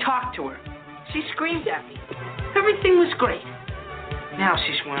 I talked to her. She screamed at me. Everything was great. Now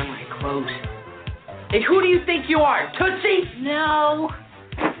she's wearing my clothes. Hey, who do you think you are, Tootsie? No.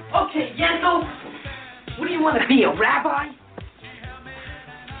 Okay, Yentl. What do you want to be, a rabbi?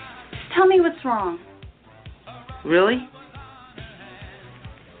 Tell me what's wrong. Really?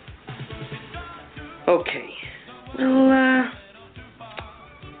 Okay. Well,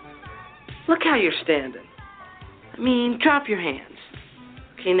 look how you're standing. I mean, drop your hands.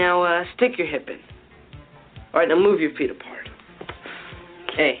 Okay, now, stick your hip in. All right, now move your feet apart.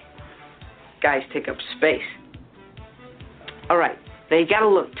 Hey, guys take up space. All right, now you gotta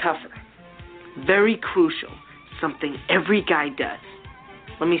look tougher. Very crucial. Something every guy does.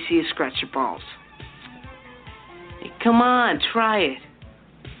 Let me see you scratch your balls. Hey, come on, try it.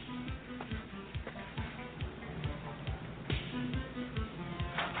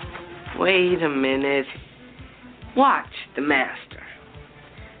 Wait a minute. Watch the master.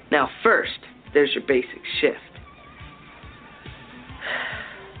 Now first, there's your basic shift.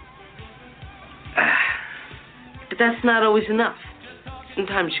 But that's not always enough.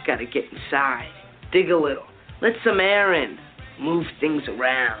 Sometimes you gotta get inside, dig a little, let some air in, move things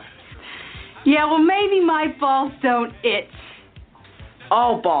around. Yeah, well, maybe my balls don't itch.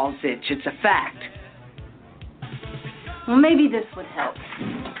 All balls itch, it's a fact. Well, maybe this would help.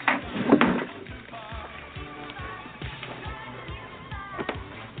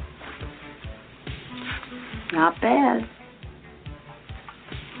 Not bad.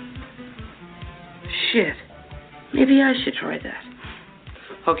 Shit. Maybe I should try that.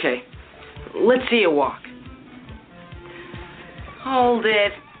 Okay. Let's see you walk. Hold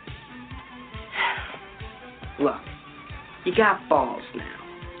it. Look. You got balls now.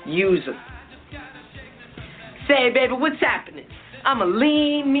 Use them. Say, baby, what's happening? I'm a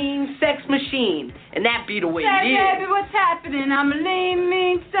lean, mean sex machine. And that be the way it is. Say, baby, what's happening? I'm a lean,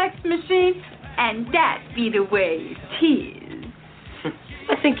 mean sex machine. And that be the way it is.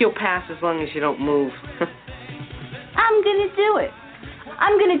 I think you'll pass as long as you don't move. I'm gonna do it.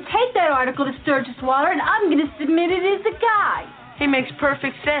 I'm gonna take that article to Sturgis Waller and I'm gonna submit it as a guy. It makes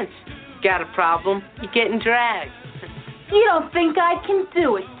perfect sense. Got a problem? You're getting dragged. You don't think I can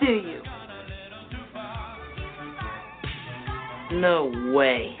do it, do you? No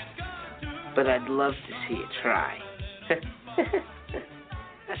way. But I'd love to see you try.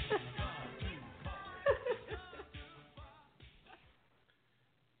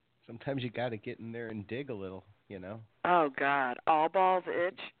 Sometimes you got to get in there and dig a little, you know. Oh, God. All balls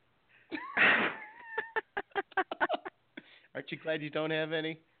itch? Aren't you glad you don't have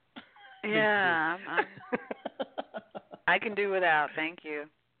any? Yeah. I can do without. Thank you.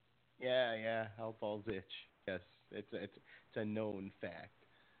 Yeah. All balls itch. Yes, it's a known fact.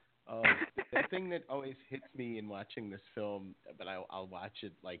 The thing that always hits me in watching this film, but I'll watch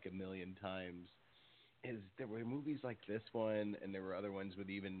it like a million times, is there were movies like this one, and there were other ones with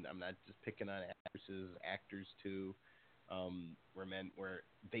even, I'm not just picking on actors too, where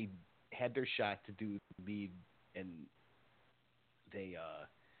they had their shot to do the lead, and they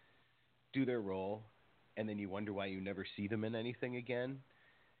do their role, and then you wonder why you never see them in anything again,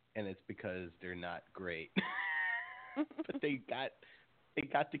 and it's because they're not great. But they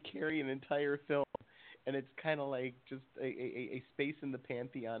got to carry an entire film, and it's kind of like just a space in the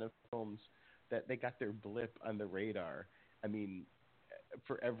pantheon of films that they got their blip on the radar. I mean,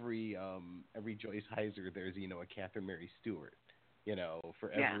 for every Joyce Heiser, there's a Catherine Mary Stewart.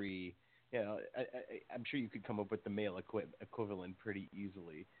 For every I'm sure you could come up with the male equivalent pretty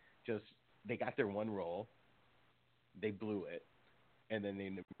easily. Just they got their one role, they blew it, and then they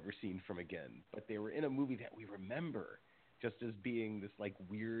never seen from again. But they were in a movie that we remember just as being this like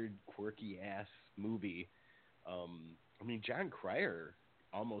weird, quirky ass movie. I mean, John Cryer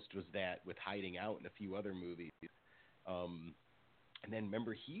almost was that with Hiding Out and a few other movies. And then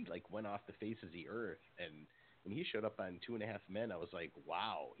remember he like went off the face of the earth and when he showed up on 2.5 Men, I was like,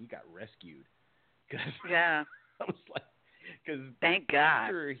 wow, he got rescued. Cause Yeah. I was like, because thank God.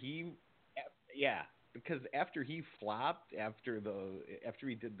 Because after he flopped, after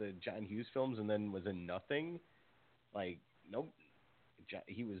he did the John Hughes films and then was in nothing, like nope,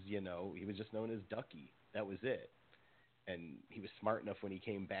 he was just known as Ducky. That was it. And he was smart enough when he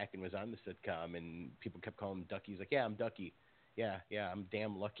came back and was on the sitcom, and people kept calling him Ducky. He's like, yeah, I'm Ducky. Yeah, I'm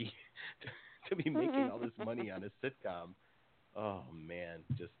damn lucky to be making all this money on a sitcom. Oh man,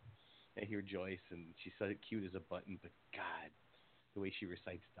 just I hear Joyce, and she's so cute as a button, but God, the way she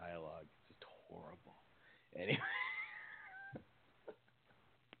recites dialogue, it's just horrible. Anyway.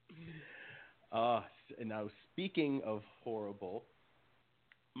 And now speaking of horrible,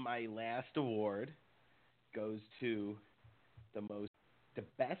 my last award goes to the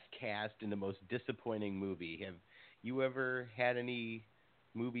best cast in the most disappointing movie. Have you ever had any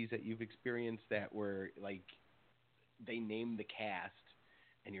movies that you've experienced that were like they named the cast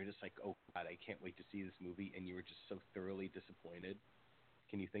and you're just like, oh God, I can't wait to see this movie, and you were just so thoroughly disappointed?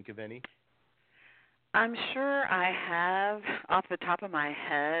 Can you think of any? I'm sure I have off the top of my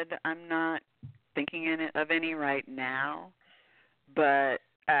head. I'm not thinking of any right now, but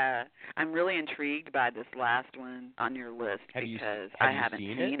I'm really intrigued by this last one on your list because I haven't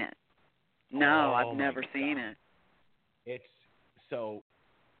seen it. No, I've never seen it. It's so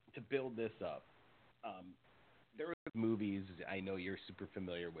to build this up. There were movies I know you're super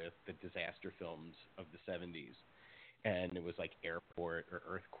familiar with, the disaster films of the 70s, and it was like Airport or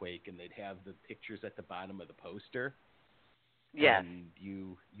Earthquake, and they'd have the pictures at the bottom of the poster. Yes. And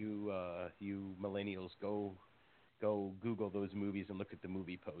you millennials go Google those movies and look at the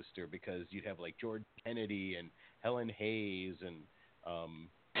movie poster, because you'd have like George Kennedy and Helen Hayes and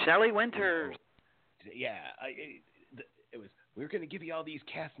Shelley Winters. It was, we're going to give you all these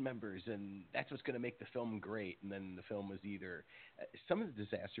cast members, and that's what's going to make the film great. And then the film was either some of the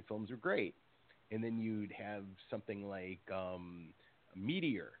disaster films were great, and then you'd have something like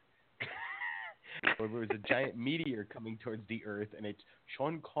Meteor. Where there was a giant meteor coming towards the Earth, and it's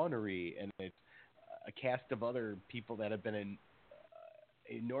Sean Connery, and it's a cast of other people that have been in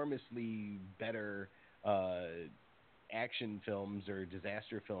enormously better action films or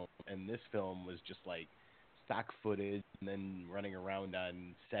disaster films, and this film was just like stock footage and then running around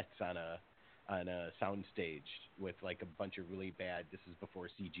on sets on a sound stage with like a bunch of really bad, this is before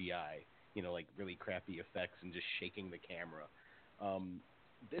CGI, like really crappy effects and just shaking the camera.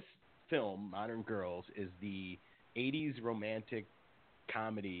 This film, Modern Girls, is the 80s romantic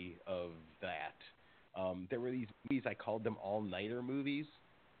comedy of that. There were these movies, I called them all-nighter movies,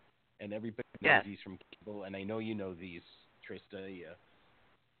 and everybody knows these from cable, and I know you know these, Trista. You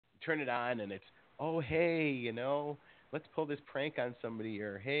turn it on, and it's, oh, hey, let's pull this prank on somebody,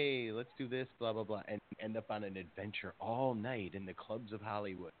 or hey, let's do this, blah, blah, blah, and end up on an adventure all night in the clubs of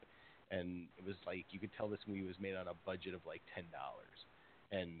Hollywood. And it was like, you could tell this movie was made on a budget of like $10.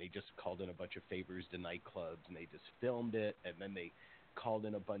 And they just called in a bunch of favors to nightclubs, and they just filmed it, and then they called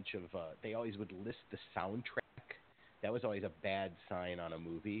in a bunch of, they always would list the soundtrack. That was always a bad sign on a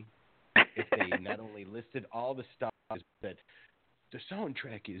movie. If they not only listed all the stuff, but the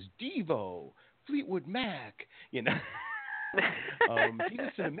soundtrack is Devo, Fleetwood Mac, Jesus and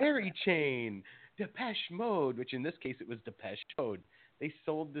the Mary Chain, Depeche Mode, which in this case it was Depeche Mode. They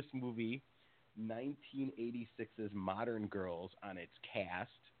sold this movie, 1986's Modern Girls, on its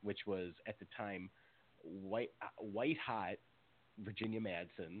cast, which was at the time white hot Virginia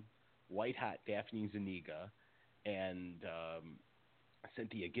Madsen, white hot Daphne Zuniga, and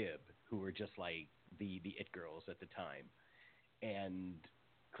Cynthia Gibb, who were just like the it girls at the time. And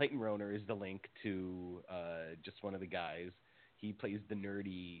Clayton Rohner is the link to just one of the guys. He plays the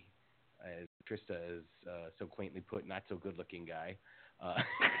nerdy, as Trista has so quaintly put, not so good looking guy.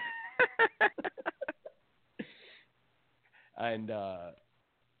 And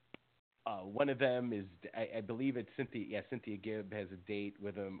one of them is, I believe it's Cynthia. Yeah, Cynthia Gibb has a date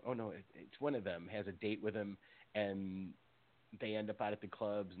with him. Oh no, it's one of them has a date with him, and they end up out at the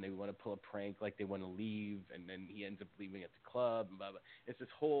clubs, and they want to pull a prank, like they want to leave, and then he ends up leaving at the club. And blah, blah. It's this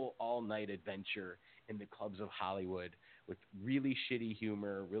whole all-night adventure in the clubs of Hollywood with really shitty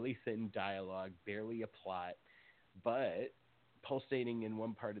humor, really thin dialogue, barely a plot, but pulsating in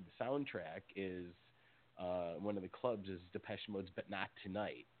one part of the soundtrack is one of the clubs is Depeche Mode's "But Not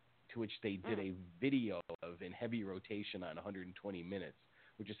Tonight," to which they did a video of in heavy rotation on 120 minutes,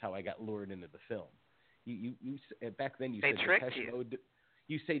 which is how I got lured into the film. You back then you they said tricked Depeche you. Mode.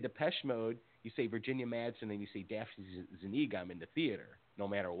 You say Depeche Mode, you say Virginia Madsen, and you say Daphne Zuniga. I'm in the theater, no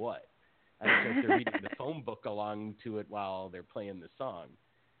matter what. I don't care if they're reading the phone book along to it while they're playing the song.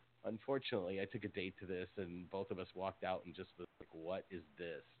 unfortunately, I took a date to this, and both of us walked out and just was like, "What is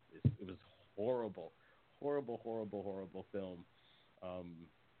this?" It was horrible, horrible film.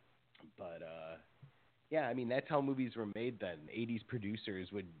 But yeah, I mean, that's how movies were made then. 80s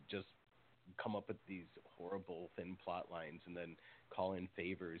producers would just come up with these horrible thin plot lines and then call in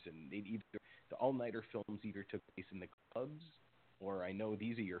favors, and the all-nighter films either took place in the clubs, or I know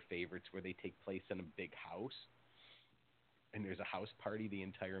these are your favorites where they take place in a big house and there's a house party the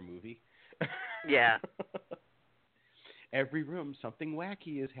entire movie. Yeah. Every room, something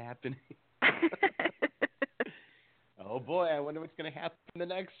wacky is happening. Oh boy, I wonder what's going to happen in the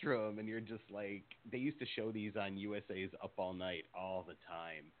next room. And you're just like, they used to show these on USA's Up All Night all the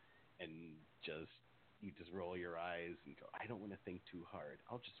time. And you just roll your eyes and go, I don't want to think too hard.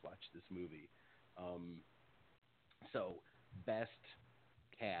 I'll just watch this movie. So, best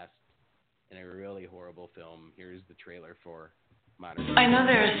cast in a really horrible film. Here's the trailer for Modern. I know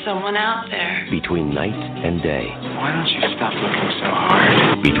there is someone out there. Between night and day. Why don't you stop looking so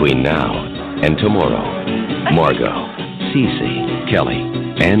hard? Between now and tomorrow. Margot, Cece, Kelly,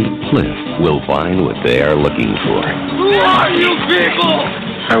 and Cliff will find what they are looking for. Who are you people?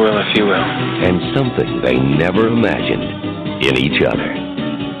 I will if you will. And something they never imagined in each other.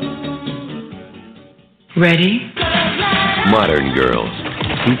 Ready? Modern Girls,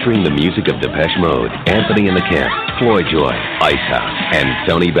 featuring the music of Depeche Mode, Anthony and the Camp, Floyd Joy, Icehouse, and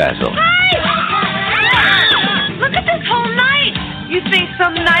Tony Basil. Look at this whole night! You think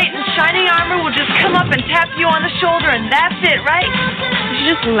some knight in shining armor will just come up and tap you on the shoulder and that's it, right? Did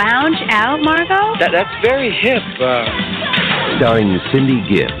you just lounge out, Margot? That's very hip. Starring Cindy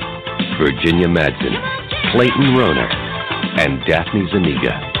Gibb, Virginia Madsen, Clayton Rohner, and Daphne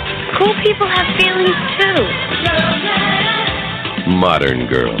Zuniga. Cool people have feelings too. Modern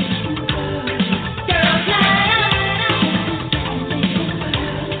Girls.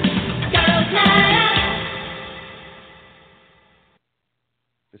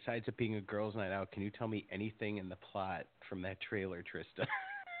 Besides it being a girls' night out, can you tell me anything in the plot from that trailer, Trista?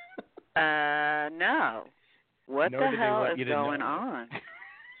 No. What the hell is going on?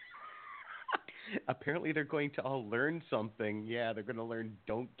 Apparently they're going to all learn something. Yeah, they're going to learn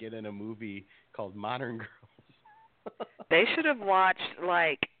don't get in a movie called Modern Girls. They should have watched,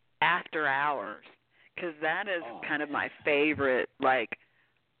 like, After Hours, because that is kind of my favorite, like,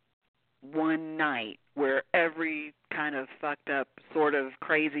 one night where every kind of fucked up sort of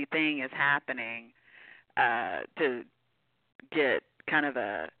crazy thing is happening to get kind of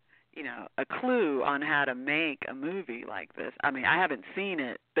a clue on how to make a movie like this. I mean, I haven't seen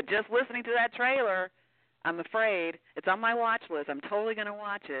it, but just listening to that trailer, I'm afraid it's on my watch list. I'm totally going to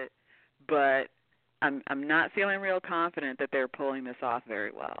watch it, but I'm not feeling real confident that they're pulling this off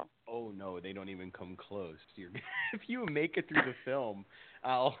very well. Oh no, they don't even come close. If you make it through the film,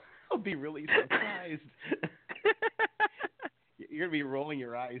 I'll be really surprised. You're going to be rolling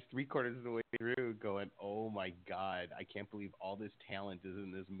your eyes 3/4 of the way through going, oh my God, I can't believe all this talent is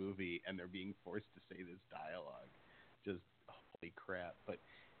in this movie and they're being forced to say this dialogue. Just holy crap. But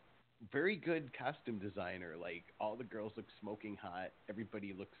very good costume designer. Like, all the girls look smoking hot.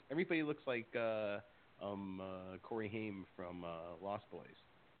 Everybody looks like Corey Haim from Lost Boys.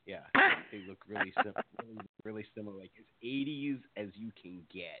 Yeah, they look really similar. Like, as 80s as you can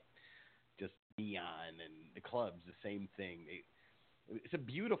get. Just neon and the clubs, the same thing. It's a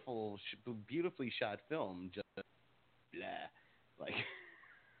beautifully shot film. Just blah. Like,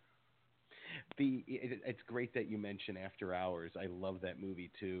 it's great that you mentioned After Hours. I love that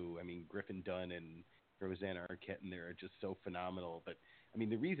movie too. I mean, Griffin Dunn and Rosanna Arquette in there are just so phenomenal. But I mean,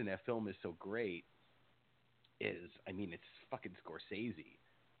 the reason that film is so great is, I mean, it's fucking Scorsese,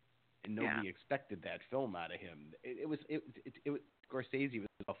 and nobody expected that film out of him. It was Scorsese was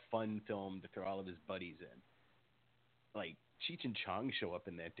a fun film to throw all of his buddies in. Like, Cheech and Chong show up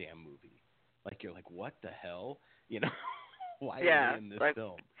in that damn movie. Like, you're like, what the hell? You know, why are they in this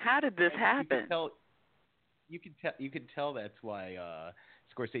film? How did this happen? You can tell that's why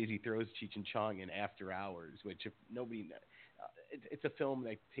Scorsese throws Cheech and Chong in After Hours, which, if nobody, it's a film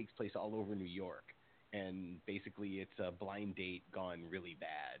that takes place all over New York, and basically it's a blind date gone really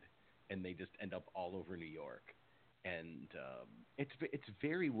bad, and they just end up all over New York. And it's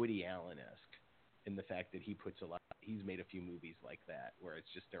very Woody Allen-esque in the fact that he's made a few movies like that where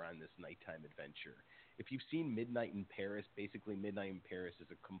it's just they're on this nighttime adventure. If you've seen Midnight in Paris, basically Midnight in Paris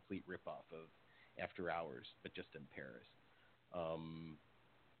is a complete ripoff of After Hours, but just in Paris.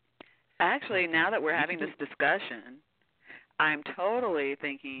 Actually, now that we're having this discussion, I'm totally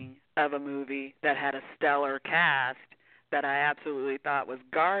thinking of a movie that had a stellar cast that I absolutely thought was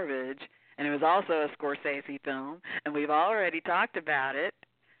garbage. And it was also a Scorsese film, and we've already talked about it.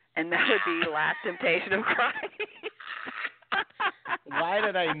 and that would be Last Temptation of Christ. Why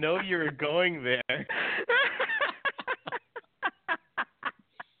did I know you were going there?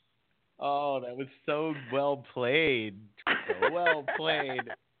 Oh, that was so well played. So well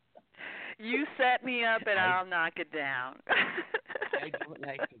played. You set me up, and I'll knock it down. I don't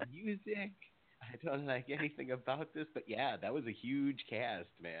like the music. I don't like anything about this. But, yeah, that was a huge cast,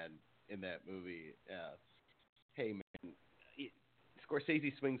 man, in that movie. Yeah. Hey, man,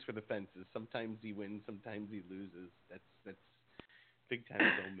 Scorsese swings for the fences. Sometimes he wins, sometimes he loses. That's big time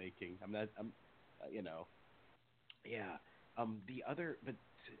filmmaking. Yeah. But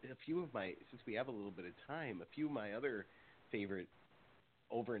a few of my, since we have a little bit of time, a few of my other favorite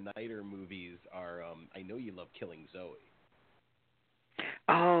overnighter movies are, I Know You Love Killing Zoe.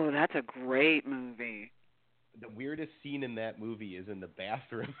 Oh, that's a great movie. The weirdest scene in that movie is in the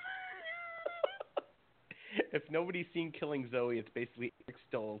bathroom. If nobody's seen Killing Zoe, it's basically Eric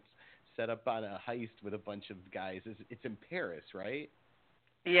Stoltz set up on a heist with a bunch of guys. It's in Paris, right?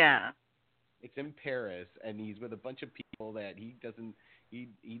 Yeah. It's in Paris, and he's with a bunch of people that he doesn't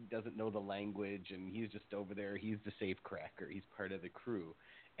know the language, and he's just over there. He's the safecracker. He's part of the crew,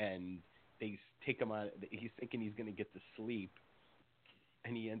 and they take him on. He's thinking he's going to get to sleep,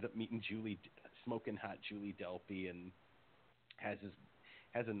 and he ends up meeting smoking hot Julie Delpy, and has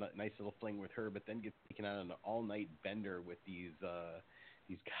a nice little fling with her, but then gets taken out on an all-night bender with these guys.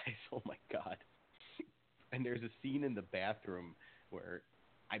 Oh my God! And there's a scene in the bathroom where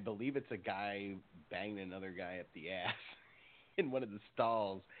I believe it's a guy banging another guy up the ass in one of the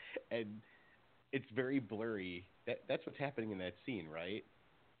stalls, and it's very blurry. That's what's happening in that scene, right?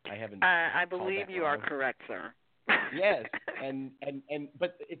 I believe you are correct, sir. Yes,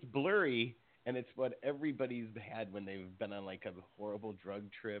 but it's blurry, and it's what everybody's had when they've been on like a horrible drug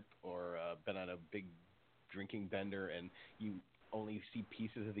trip or been on a big drinking bender, and you only see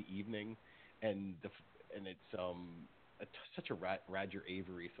pieces of the evening, and it's such a Roger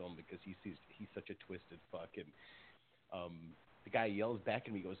Avery film because he's such a twisted fuck, and the guy yells back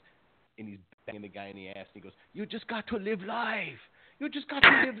at me, goes, and he's banging the guy in the ass, and he goes, "You just got to live life. You just got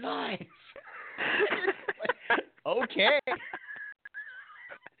to live life." Okay.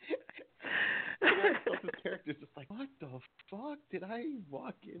 His character's just like, what the fuck did I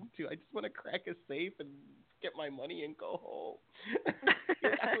walk into? I just want to crack a safe and get my money and go home. You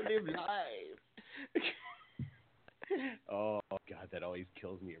got to live life. Oh, God, that always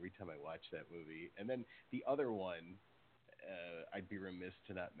kills me every time I watch that movie. And then the other one I'd be remiss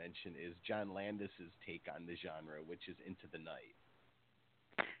to not mention is John Landis's take on the genre, which is Into the Night,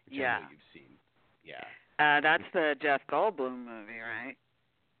 which I know you've seen. Yeah. That's the Jeff Goldblum movie, right?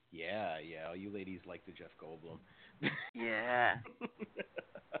 Yeah. All you ladies like the Jeff Goldblum. Yeah.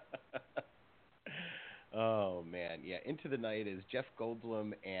 Oh, man. Yeah, Into the Night is Jeff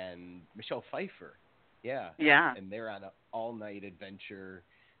Goldblum and Michelle Pfeiffer. Yeah. Yeah. And they're on an all-night adventure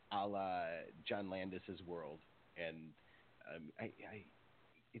a la John Landis's world. And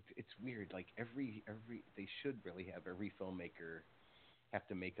it's weird. Like every they should really have every filmmaker have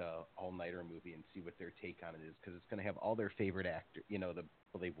to make a all-nighter movie and see what their take on it is, because it's going to have all their favorite actors, the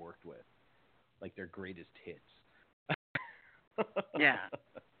people they've worked with, like their greatest hits. Yeah.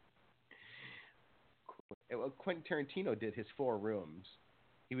 Well, Quentin Tarantino did his 4 Rooms.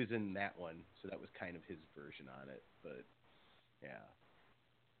 He was in that one, so that was kind of his version on it. But, yeah.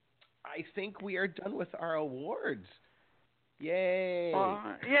 I think we are done with our awards. Yay!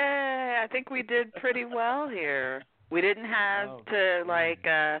 Yay! I think we did pretty well here. We didn't have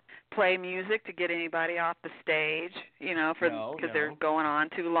to play music to get anybody off the stage, because they're going on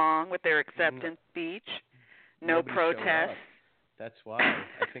too long with their acceptance speech. No Nobody protest. That's why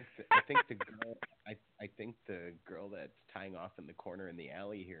I think the girl that's tying off in the corner in the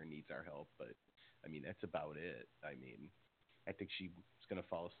alley here needs our help. But I mean, that's about it. I mean, I think she's gonna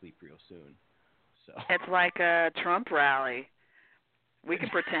fall asleep real soon. So it's like a Trump rally. We can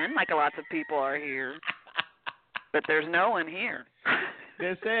pretend like lots of people are here. But there's no one here.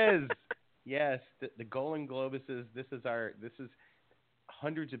 This is, yes, the Golan Globuses. This is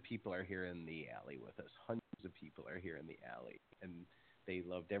hundreds of people are here in the alley with us. Hundreds of people are here in the alley, and they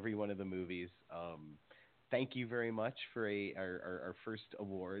loved every one of the movies. Thank you very much for our first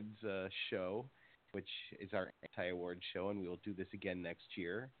awards show, which is our anti-award show, and we will do this again next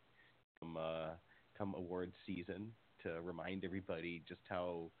year, come awards season, to remind everybody just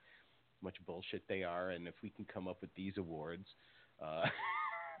how much bullshit they are, and if we can come up with these awards,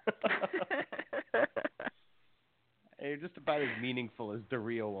 they're just about as meaningful as the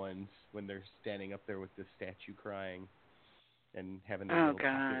real ones when they're standing up there with the statue crying and having a little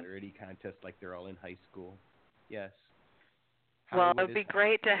popularity contest like they're all in high school. Yes. Well, it would be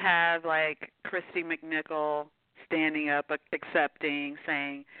great to have, like, Christy McNichol standing up, accepting,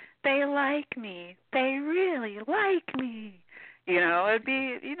 saying, they like me. They really like me. It'd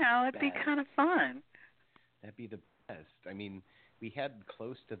be kind of fun. That'd be the best. I mean, we had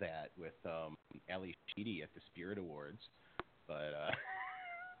close to that with Ali Sheedy at the Spirit Awards, but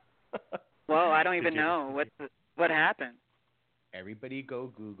Whoa, I don't even know what happened. Everybody go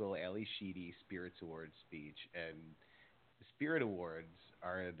Google Ali Sheedy Spirits Awards speech, and the Spirit Awards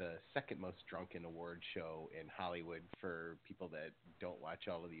are the second most drunken award show in Hollywood for people that don't watch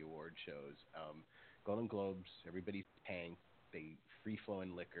all of the award shows. Golden Globes, everybody's paying, they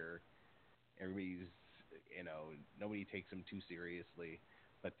free-flowing liquor, everybody's, nobody takes them too seriously.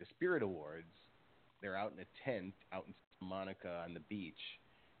 But the Spirit Awards, they're out in a tent out in Santa Monica on the beach,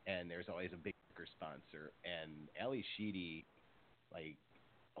 and there's always a big liquor sponsor. And Ali Sheedy,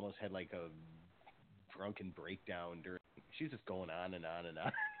 almost had a drunken breakdown during. She's just going on and on and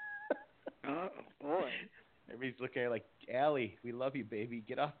on. Oh boy! Everybody's looking at her like, Allie, we love you, baby.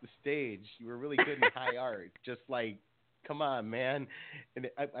 Get off the stage. You were really good in high art. Just come on, man. And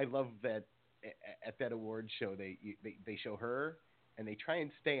I love that at that award show they show her and they try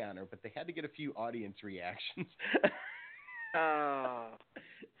and stay on her, but they had to get a few audience reactions. Oh.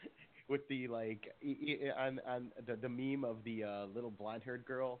 With the on the meme of the little blonde-haired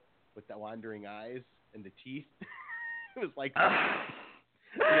girl with the wandering eyes and the teeth. It was the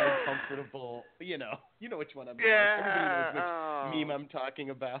uncomfortable, you know which one I'm talking about. Everybody knows which meme I'm talking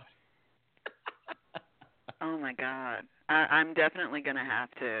about. Oh my God, I'm definitely gonna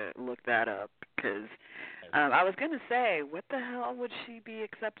have to look that up because I was gonna say, what the hell would she be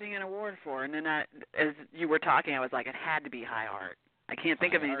accepting an award for? And then as you were talking, I was like, it had to be high art. I can't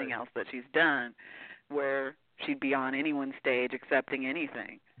think of anything else that she's done where she'd be on anyone's stage accepting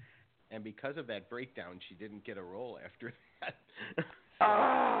anything. And because of that breakdown, she didn't get a role after that.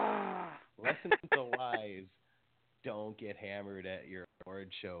 Lesson to the wise, don't get hammered at your award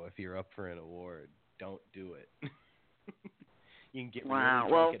show if you're up for an award. Don't do it. You can get really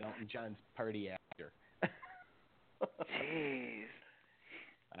drunk at Elton John's party after. Jeez.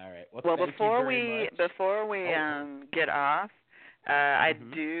 All right. Well, before we get off, I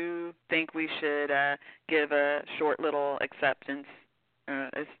do think we should give a short little acceptance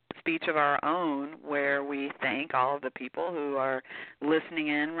speech of our own where we thank all of the people who are listening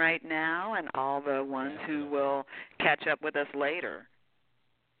in right now and all the ones who will catch up with us later.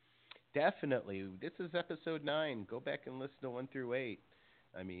 Definitely. This is episode 9. Go back and listen to 1 through 8.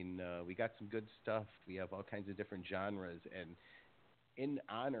 I mean, we got some good stuff. We have all kinds of different genres. And in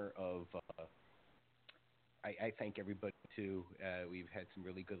honor of, I thank everybody, too. We've had some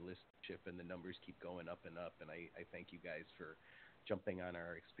really good listenership, and the numbers keep going up and up. And I thank you guys for jumping on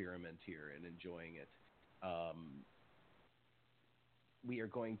our experiment here and enjoying it. We are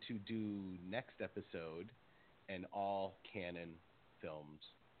going to do next episode an all-canon films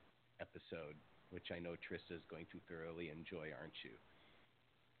episode, which I know Trista is going to thoroughly enjoy, aren't you?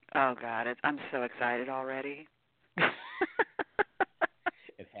 Oh, God, I'm so excited already.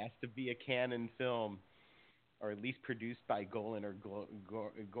 It has to be a canon film, or at least produced by Golan or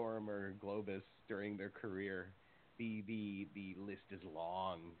Goran or Globus during their career. The list is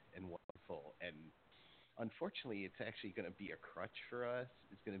long and wonderful, and unfortunately, it's actually going to be a crutch for us.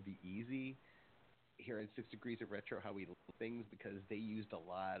 It's going to be easy here at 6 Degrees of Retro how we look at things because they used a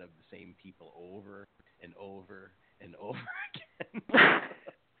lot of the same people over and over and over again.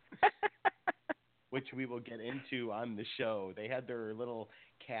 Which we will get into on the show. They had their little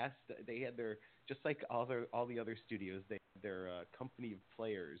cast. They had their, just like all the other studios, they had their company of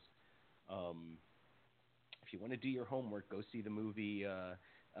players. If you want to do your homework, go see the movie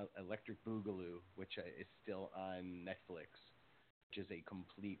Electric Boogaloo, which is still on Netflix, which is a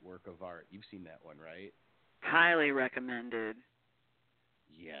complete work of art. You've seen that one, right? Highly recommended.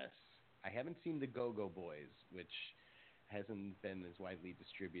 Yes. I haven't seen the Go-Go Boys, which hasn't been as widely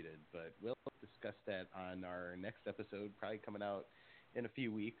distributed, but we'll discuss that on our next episode, probably coming out in a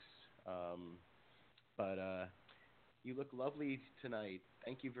few weeks. But you look lovely tonight.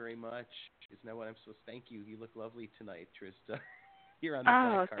 Thank you very much. Isn't that what I'm supposed to thank you? You look lovely tonight, Trista. You're on the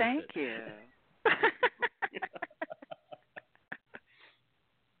black carpet. Thank you.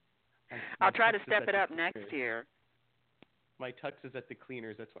 I'll try to step it up next year. My tux is at the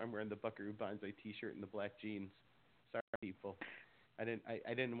cleaners. That's why I'm wearing the Buckaroo Banzai T-shirt and the black jeans. Sorry, people. I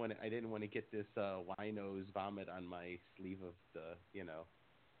didn't want to get this wino's vomit on my sleeve of the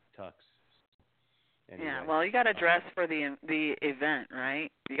tux. Anyway, yeah, well, you got to dress for the event,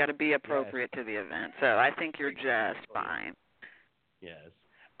 right? You got to be appropriate to the event. So I think you're just fine. Yes.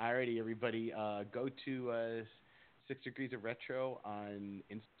 Alrighty, everybody. Go to 6 Degrees of Retro on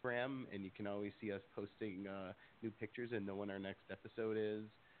Instagram, and you can always see us posting new pictures and know when our next episode is.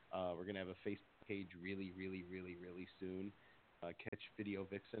 We're going to have a Facebook page really, really, really, really soon. Catch Video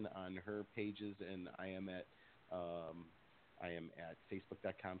Vixen on her pages, and I am at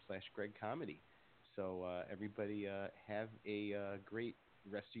facebook.com/GregComedy. So everybody have a great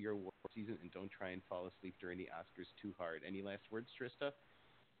rest of your award season, and don't try and fall asleep during the Oscars too hard. Any last words, Trista?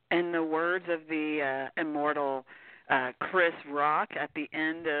 In the words of the immortal Chris Rock at the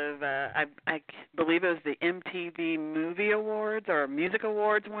end of, I believe it was the MTV Movie Awards or Music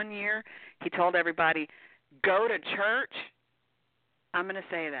Awards one year, he told everybody, go to church. I'm going to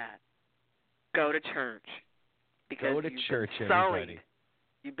say that. Go to church. Because go to church, everybody.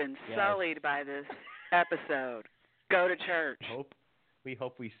 You've been sullied by this episode. Go to church. We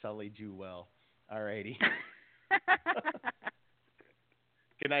hope we sullied you well. All righty.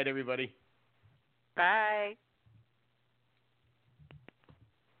 Good night, everybody. Bye.